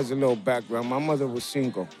give you guys a little background. My mother was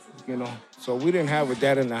single, you know. So we didn't have a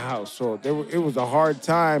dad in the house. So it was a hard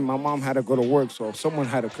time. My mom had to go to work, so someone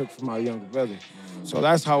had to cook for my younger brother. So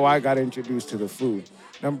that's how I got introduced to the food.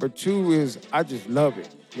 Number 2 is I just love it.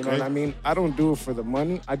 You know what I mean? I don't do it for the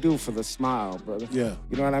money. I do it for the smile, brother. Yeah.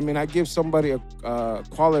 You know what I mean? I give somebody a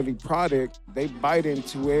quality product. They bite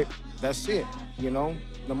into it. That's it, you know?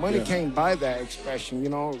 The money can't buy that expression, you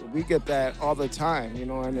know? We get that all the time, you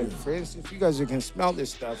know? And then, for instance, you guys can smell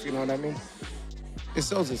this stuff, you know what I mean? It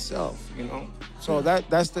sells itself, you know? So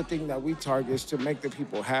that's the thing that we target is to make the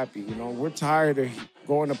people happy, you know? We're tired of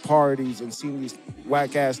going to parties and seeing these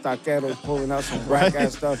whack-ass taqueros pulling out some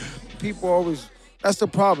whack-ass stuff. People always, that's the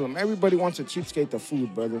problem. Everybody wants to cheapskate the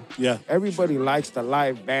food, brother. Yeah. Everybody likes the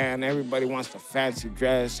live band. Everybody wants the fancy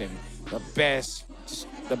dress and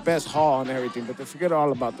the best hall and everything, but they forget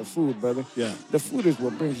all about the food, brother. Yeah. The food is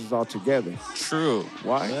what brings us all together. True.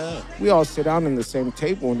 Why? Yeah. We all sit down in the same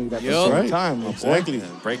table and eat at the same time. my boy. Exactly.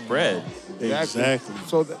 Break bread. Exactly.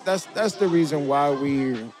 So that's the reason why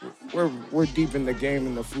we're deep in the game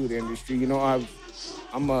in the food industry. You know,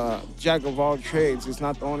 I'm a jack of all trades. It's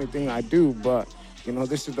not the only thing I do, but you know,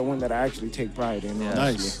 this is the one that I actually take pride in.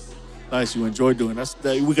 Yeah. Nice. You enjoy doing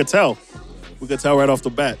that. We could tell. We could tell right off the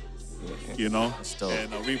bat. You know,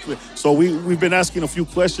 and we've been asking a few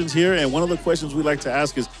questions here, and one of the questions we like to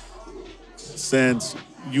ask is, since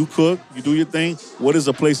you cook, you do your thing, what is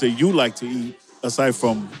a place that you like to eat aside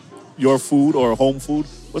from your food or home food?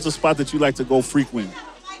 What's a spot that you like to go frequent?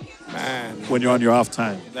 Man, when you're on your off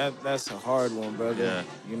time. That's a hard one, brother. Yeah.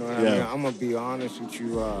 You know what I mean? I'm gonna be honest with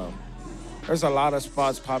you. There's a lot of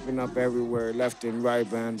spots popping up everywhere, left and right,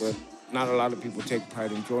 man, but not a lot of people take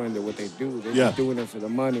pride in enjoying what they do. They're just doing it for the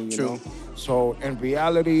money, you know? So in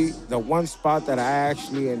reality, the one spot that I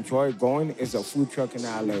actually enjoy going is a food truck in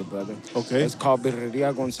LA, brother. Okay. It's called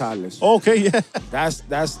Birreria Gonzalez. Okay, yeah. That's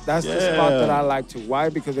the spot that I like to. Why?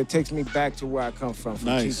 Because it takes me back to where I come from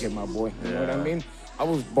Chique, my boy. You know what I mean? I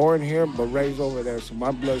was born here but raised over there, so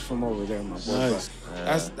my blood's from over there, my boy. Nice.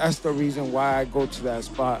 That's the reason why I go to that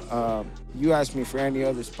spot. You asked me for any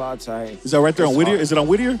other spots. Is that right there on Whittier? Is it on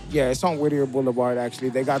Whittier? Yeah, it's on Whittier Boulevard, actually.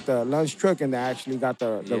 They got the lunch truck and they actually got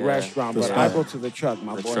the restaurant, but I go to the truck,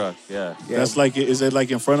 my boy. The truck, yeah. That's like, is it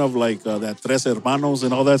like in front of like that Tres Hermanos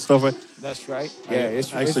and all that stuff? Right? That's right. Yeah,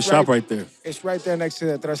 I used to shop right there. It's right there next to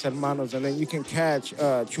the Tres Hermanos, and then you can catch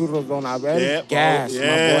Churros Don Abel. Yeah. Gas, my boy.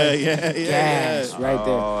 Yeah. Gas, right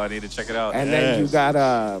there. Oh, I need to check it out. And then you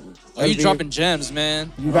got you dropping gems,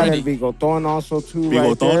 man. You got El Bigoton also too,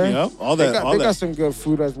 right Bigoton, there. yeah. All that. They got some good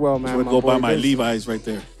food as well, man. So go buy my Levi's right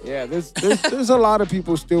there. Yeah, there's a lot of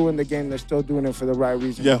people still in the game. They're still doing it for the right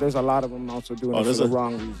reasons. Yeah. But there's a lot of them also doing it for the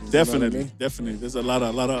wrong reasons. Definitely. There's a lot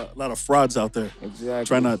of frauds out there.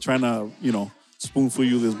 Exactly. Trying to spoon for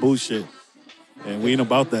you this bullshit, and we ain't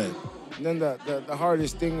about that. And then the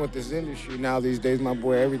hardest thing with this industry now these days, my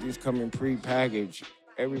boy, everything's coming pre-packaged.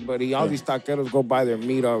 Everybody, all these taqueros go buy their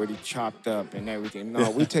meat already chopped up and everything.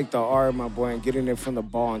 No, we take the art, my boy, and getting it from the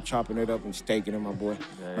ball and chopping it up and staking it, my boy.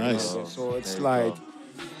 Nice. So it's like,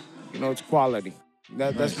 it's quality.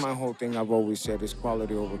 That's my whole thing I've always said is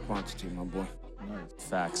quality over quantity, my boy.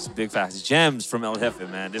 Facts, big facts. Gems from El Jefe,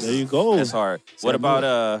 man. There you go. That's hard. What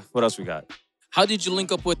about what else we got? How did you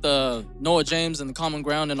link up with Noah James and the Common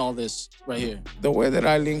Ground and all this right here? The way that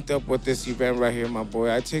I linked up with this event right here, my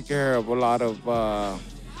boy, I take care of a lot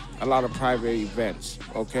of private events.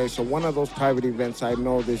 Okay, so one of those private events, I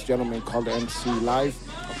know this gentleman called MC Live.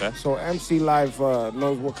 Okay. So MC Live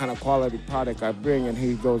knows what kind of quality product I bring, and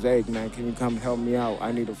he goes, "Hey man, can you come help me out?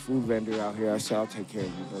 I need a food vendor out here." I said, "I'll take care of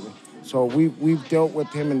you, brother." So we've dealt with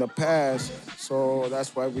him in the past, so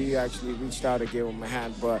that's why we actually reached out to give him a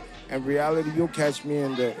hand. But in reality, you'll catch me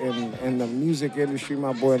in the music industry,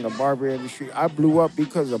 my boy, in the barber industry. I blew up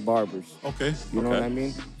because of barbers. Okay. You know what I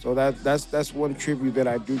mean? So that's one tribute that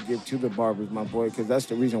I do give to the barbers, my boy, because that's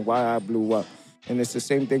the reason why I blew up. And it's the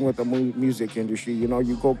same thing with the music industry. You know,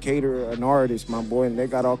 you go cater an artist, my boy, and they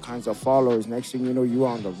got all kinds of followers. Next thing you know, you're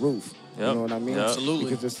on the roof. Yep. You know what I mean? Yep. Absolutely.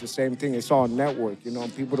 Because it's the same thing. It's all network. You know,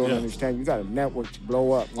 people don't understand. You got a network to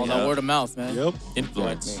blow up. All that word of mouth, man. Yep.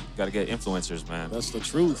 Influence. Exactly. Got to get influencers, man. That's the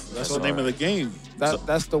truth. That's the name of the game.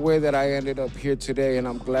 That's the way that I ended up here today, and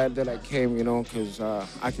I'm glad that I came, you know, because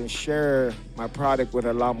I can share my product with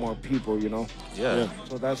a lot more people, you know. Yeah.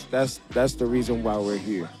 So that's the reason why we're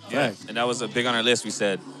here. Yeah. And that was a big on our list. We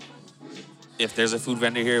said, if there's a food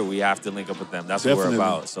vendor here, we have to link up with them. That's Definitely. what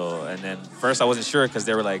we're about. So, and then first I wasn't sure because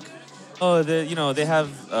they were like, oh, they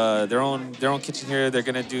have their own kitchen here. They're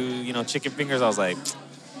gonna do chicken fingers. I was like,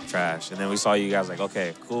 trash. And then we saw you guys like,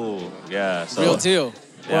 okay, cool, yeah. So, Real deal.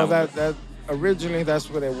 Yeah, Well, that originally that's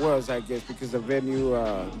what it was, I guess, because the venue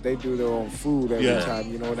they do their own food every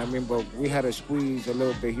time. You know what I mean? But we had to squeeze a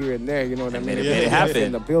little bit here and there. You know what I mean? made it happen.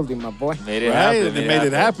 In the building, my boy. made it Right? happen. They made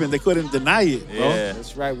it happen. They couldn't deny it, bro. Yeah.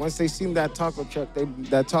 That's right. Once they seen that taco truck,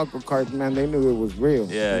 that taco cart, man, they knew it was real.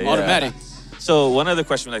 Yeah, Automatic. So one other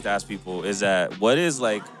question we like to ask people is that what is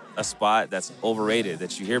like a spot that's overrated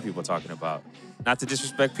that you hear people talking about? Not to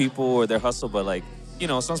disrespect people or their hustle, but like,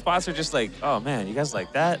 some spots are just like, oh man, you guys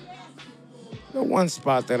like that? The one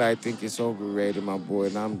spot that I think is overrated, my boy,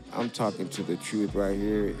 and I'm talking to the truth right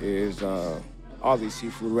here, is all these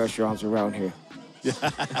seafood restaurants around here.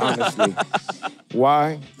 Honestly.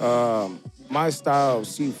 Why? My style of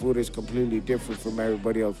seafood is completely different from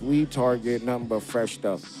everybody else. We target nothing but fresh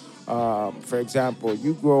stuff. For example,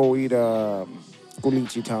 you go eat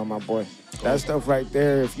culichi town, my boy. That stuff right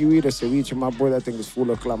there, if you eat a ceviche, my boy, that thing is full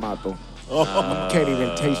of clamato. You can't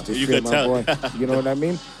even taste the You shit, can my tell. boy. You know what I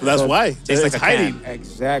mean? That's So- why. Tastes It's like a hiding. can.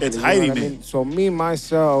 Exactly. It's you know what hiding I it. mean? So me,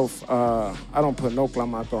 myself, I don't put no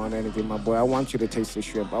clamato on anything, my boy. I want you to taste the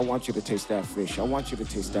shrimp. I want you to taste that fish. I want you to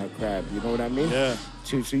taste that crab. You know what I mean? Yeah.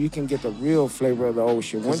 So you can get the real flavor of the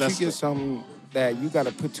ocean. Once you that's get the- something that you got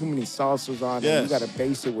to put too many sauces on Yes. and you got to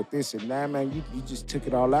base it with this and that, man, you just took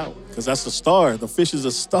it all out. Because that's the star. The fish is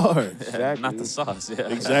a star. Exactly. Not the sauce. Yeah.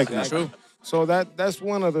 Exactly. True. So that's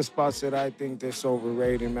one of the spots that I think that's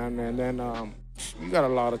overrated, man. And then you got a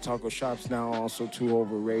lot of taco shops now also too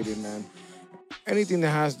overrated, man. Anything that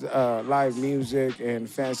has live music and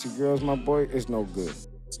fancy girls, my boy, is no good.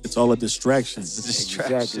 It's all a distraction. It's a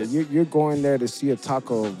distraction. Exactly. You're going there to see a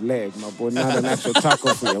taco leg, my boy, not an actual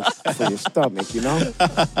taco for your stomach, you know?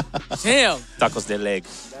 Damn. Tacos de leg.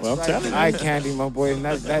 Well, I'm Right? telling you. Eye candy, my boy.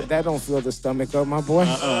 That don't fill the stomach up, my boy.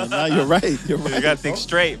 No, you're right. You're You right. gotta think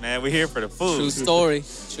straight, man. We're here for the food. True story.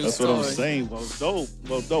 True That's story. what I'm saying. Well, dope.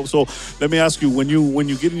 Well, dope. So let me ask you, when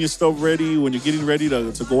you getting your stuff ready, when you're getting ready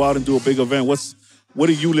to go out and do a big event, what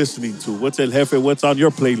are you listening to? What's El Jefe? What's on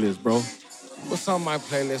your playlist, bro? What's on my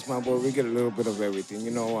playlist, my boy? We get a little bit of everything.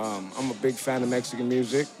 You know, I'm a big fan of Mexican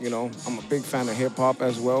music. You know, I'm a big fan of hip hop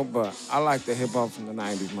as well. But I like the hip hop from the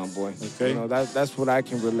 '90s, my boy. Okay. You know, that's what I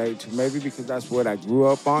can relate to. Maybe because that's what I grew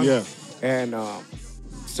up on. Yeah. And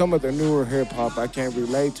some of the newer hip hop, I can't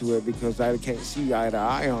relate to it because I can't see eye to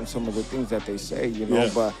eye on some of the things that they say. You know,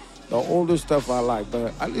 Yeah. but the older stuff I like.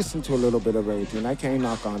 But I listen to a little bit of everything. I can't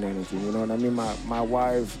knock on anything. You know what I mean? My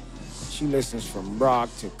wife. She listens from rock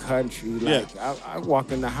to country. Like I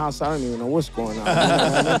walk in the house, I don't even know what's going on, you know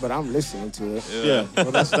what I mean? But I'm listening to it. Yeah.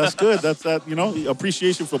 Well, that's good. That's that.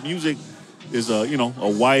 Appreciation for music is a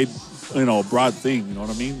wide, broad thing. You know what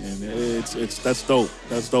I mean? And that's dope.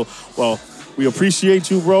 That's dope. Well, we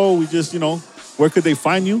appreciate you, bro. We just where could they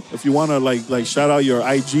find you if you want to like shout out your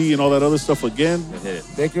IG and all that other stuff again? Hit it.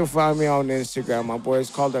 They can find me on Instagram, my boy. It's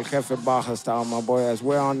called El Jefe Baja Style, my boy, as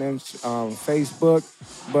well on Facebook.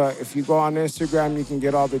 But if you go on Instagram, you can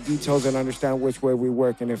get all the details and understand which way we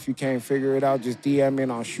work. And if you can't figure it out, just DM me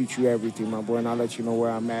and I'll shoot you everything, my boy, and I'll let you know where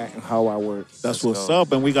I'm at and how I work. That's what's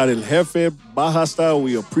up. And we got El Jefe Baja Style.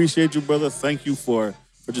 We appreciate you, brother. Thank you for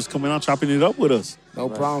just coming out, chopping it up with us. No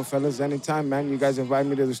problem, fellas. Anytime, man. You guys invite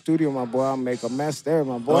me to the studio, my boy. I'll make a mess there,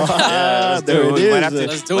 my boy. Let's do there it. it We is. might have to,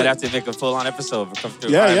 Let's do might it. have to make a full-on episode. Come through.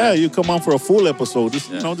 Yeah, All right, yeah. man. You come on for a full episode. This,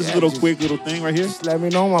 Yeah. this Yeah, little just- quick little thing right here. Just let me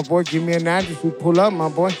know, my boy. Give me an address. We pull up, my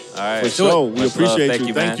boy. All right. For sure. We Much love. appreciate Thank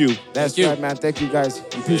you. man. Thank you. That's you. right, man. Thank you, guys.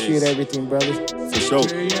 Appreciate Peace. everything, brothers. For sure.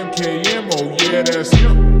 KM, oh yeah, that's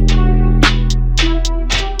him.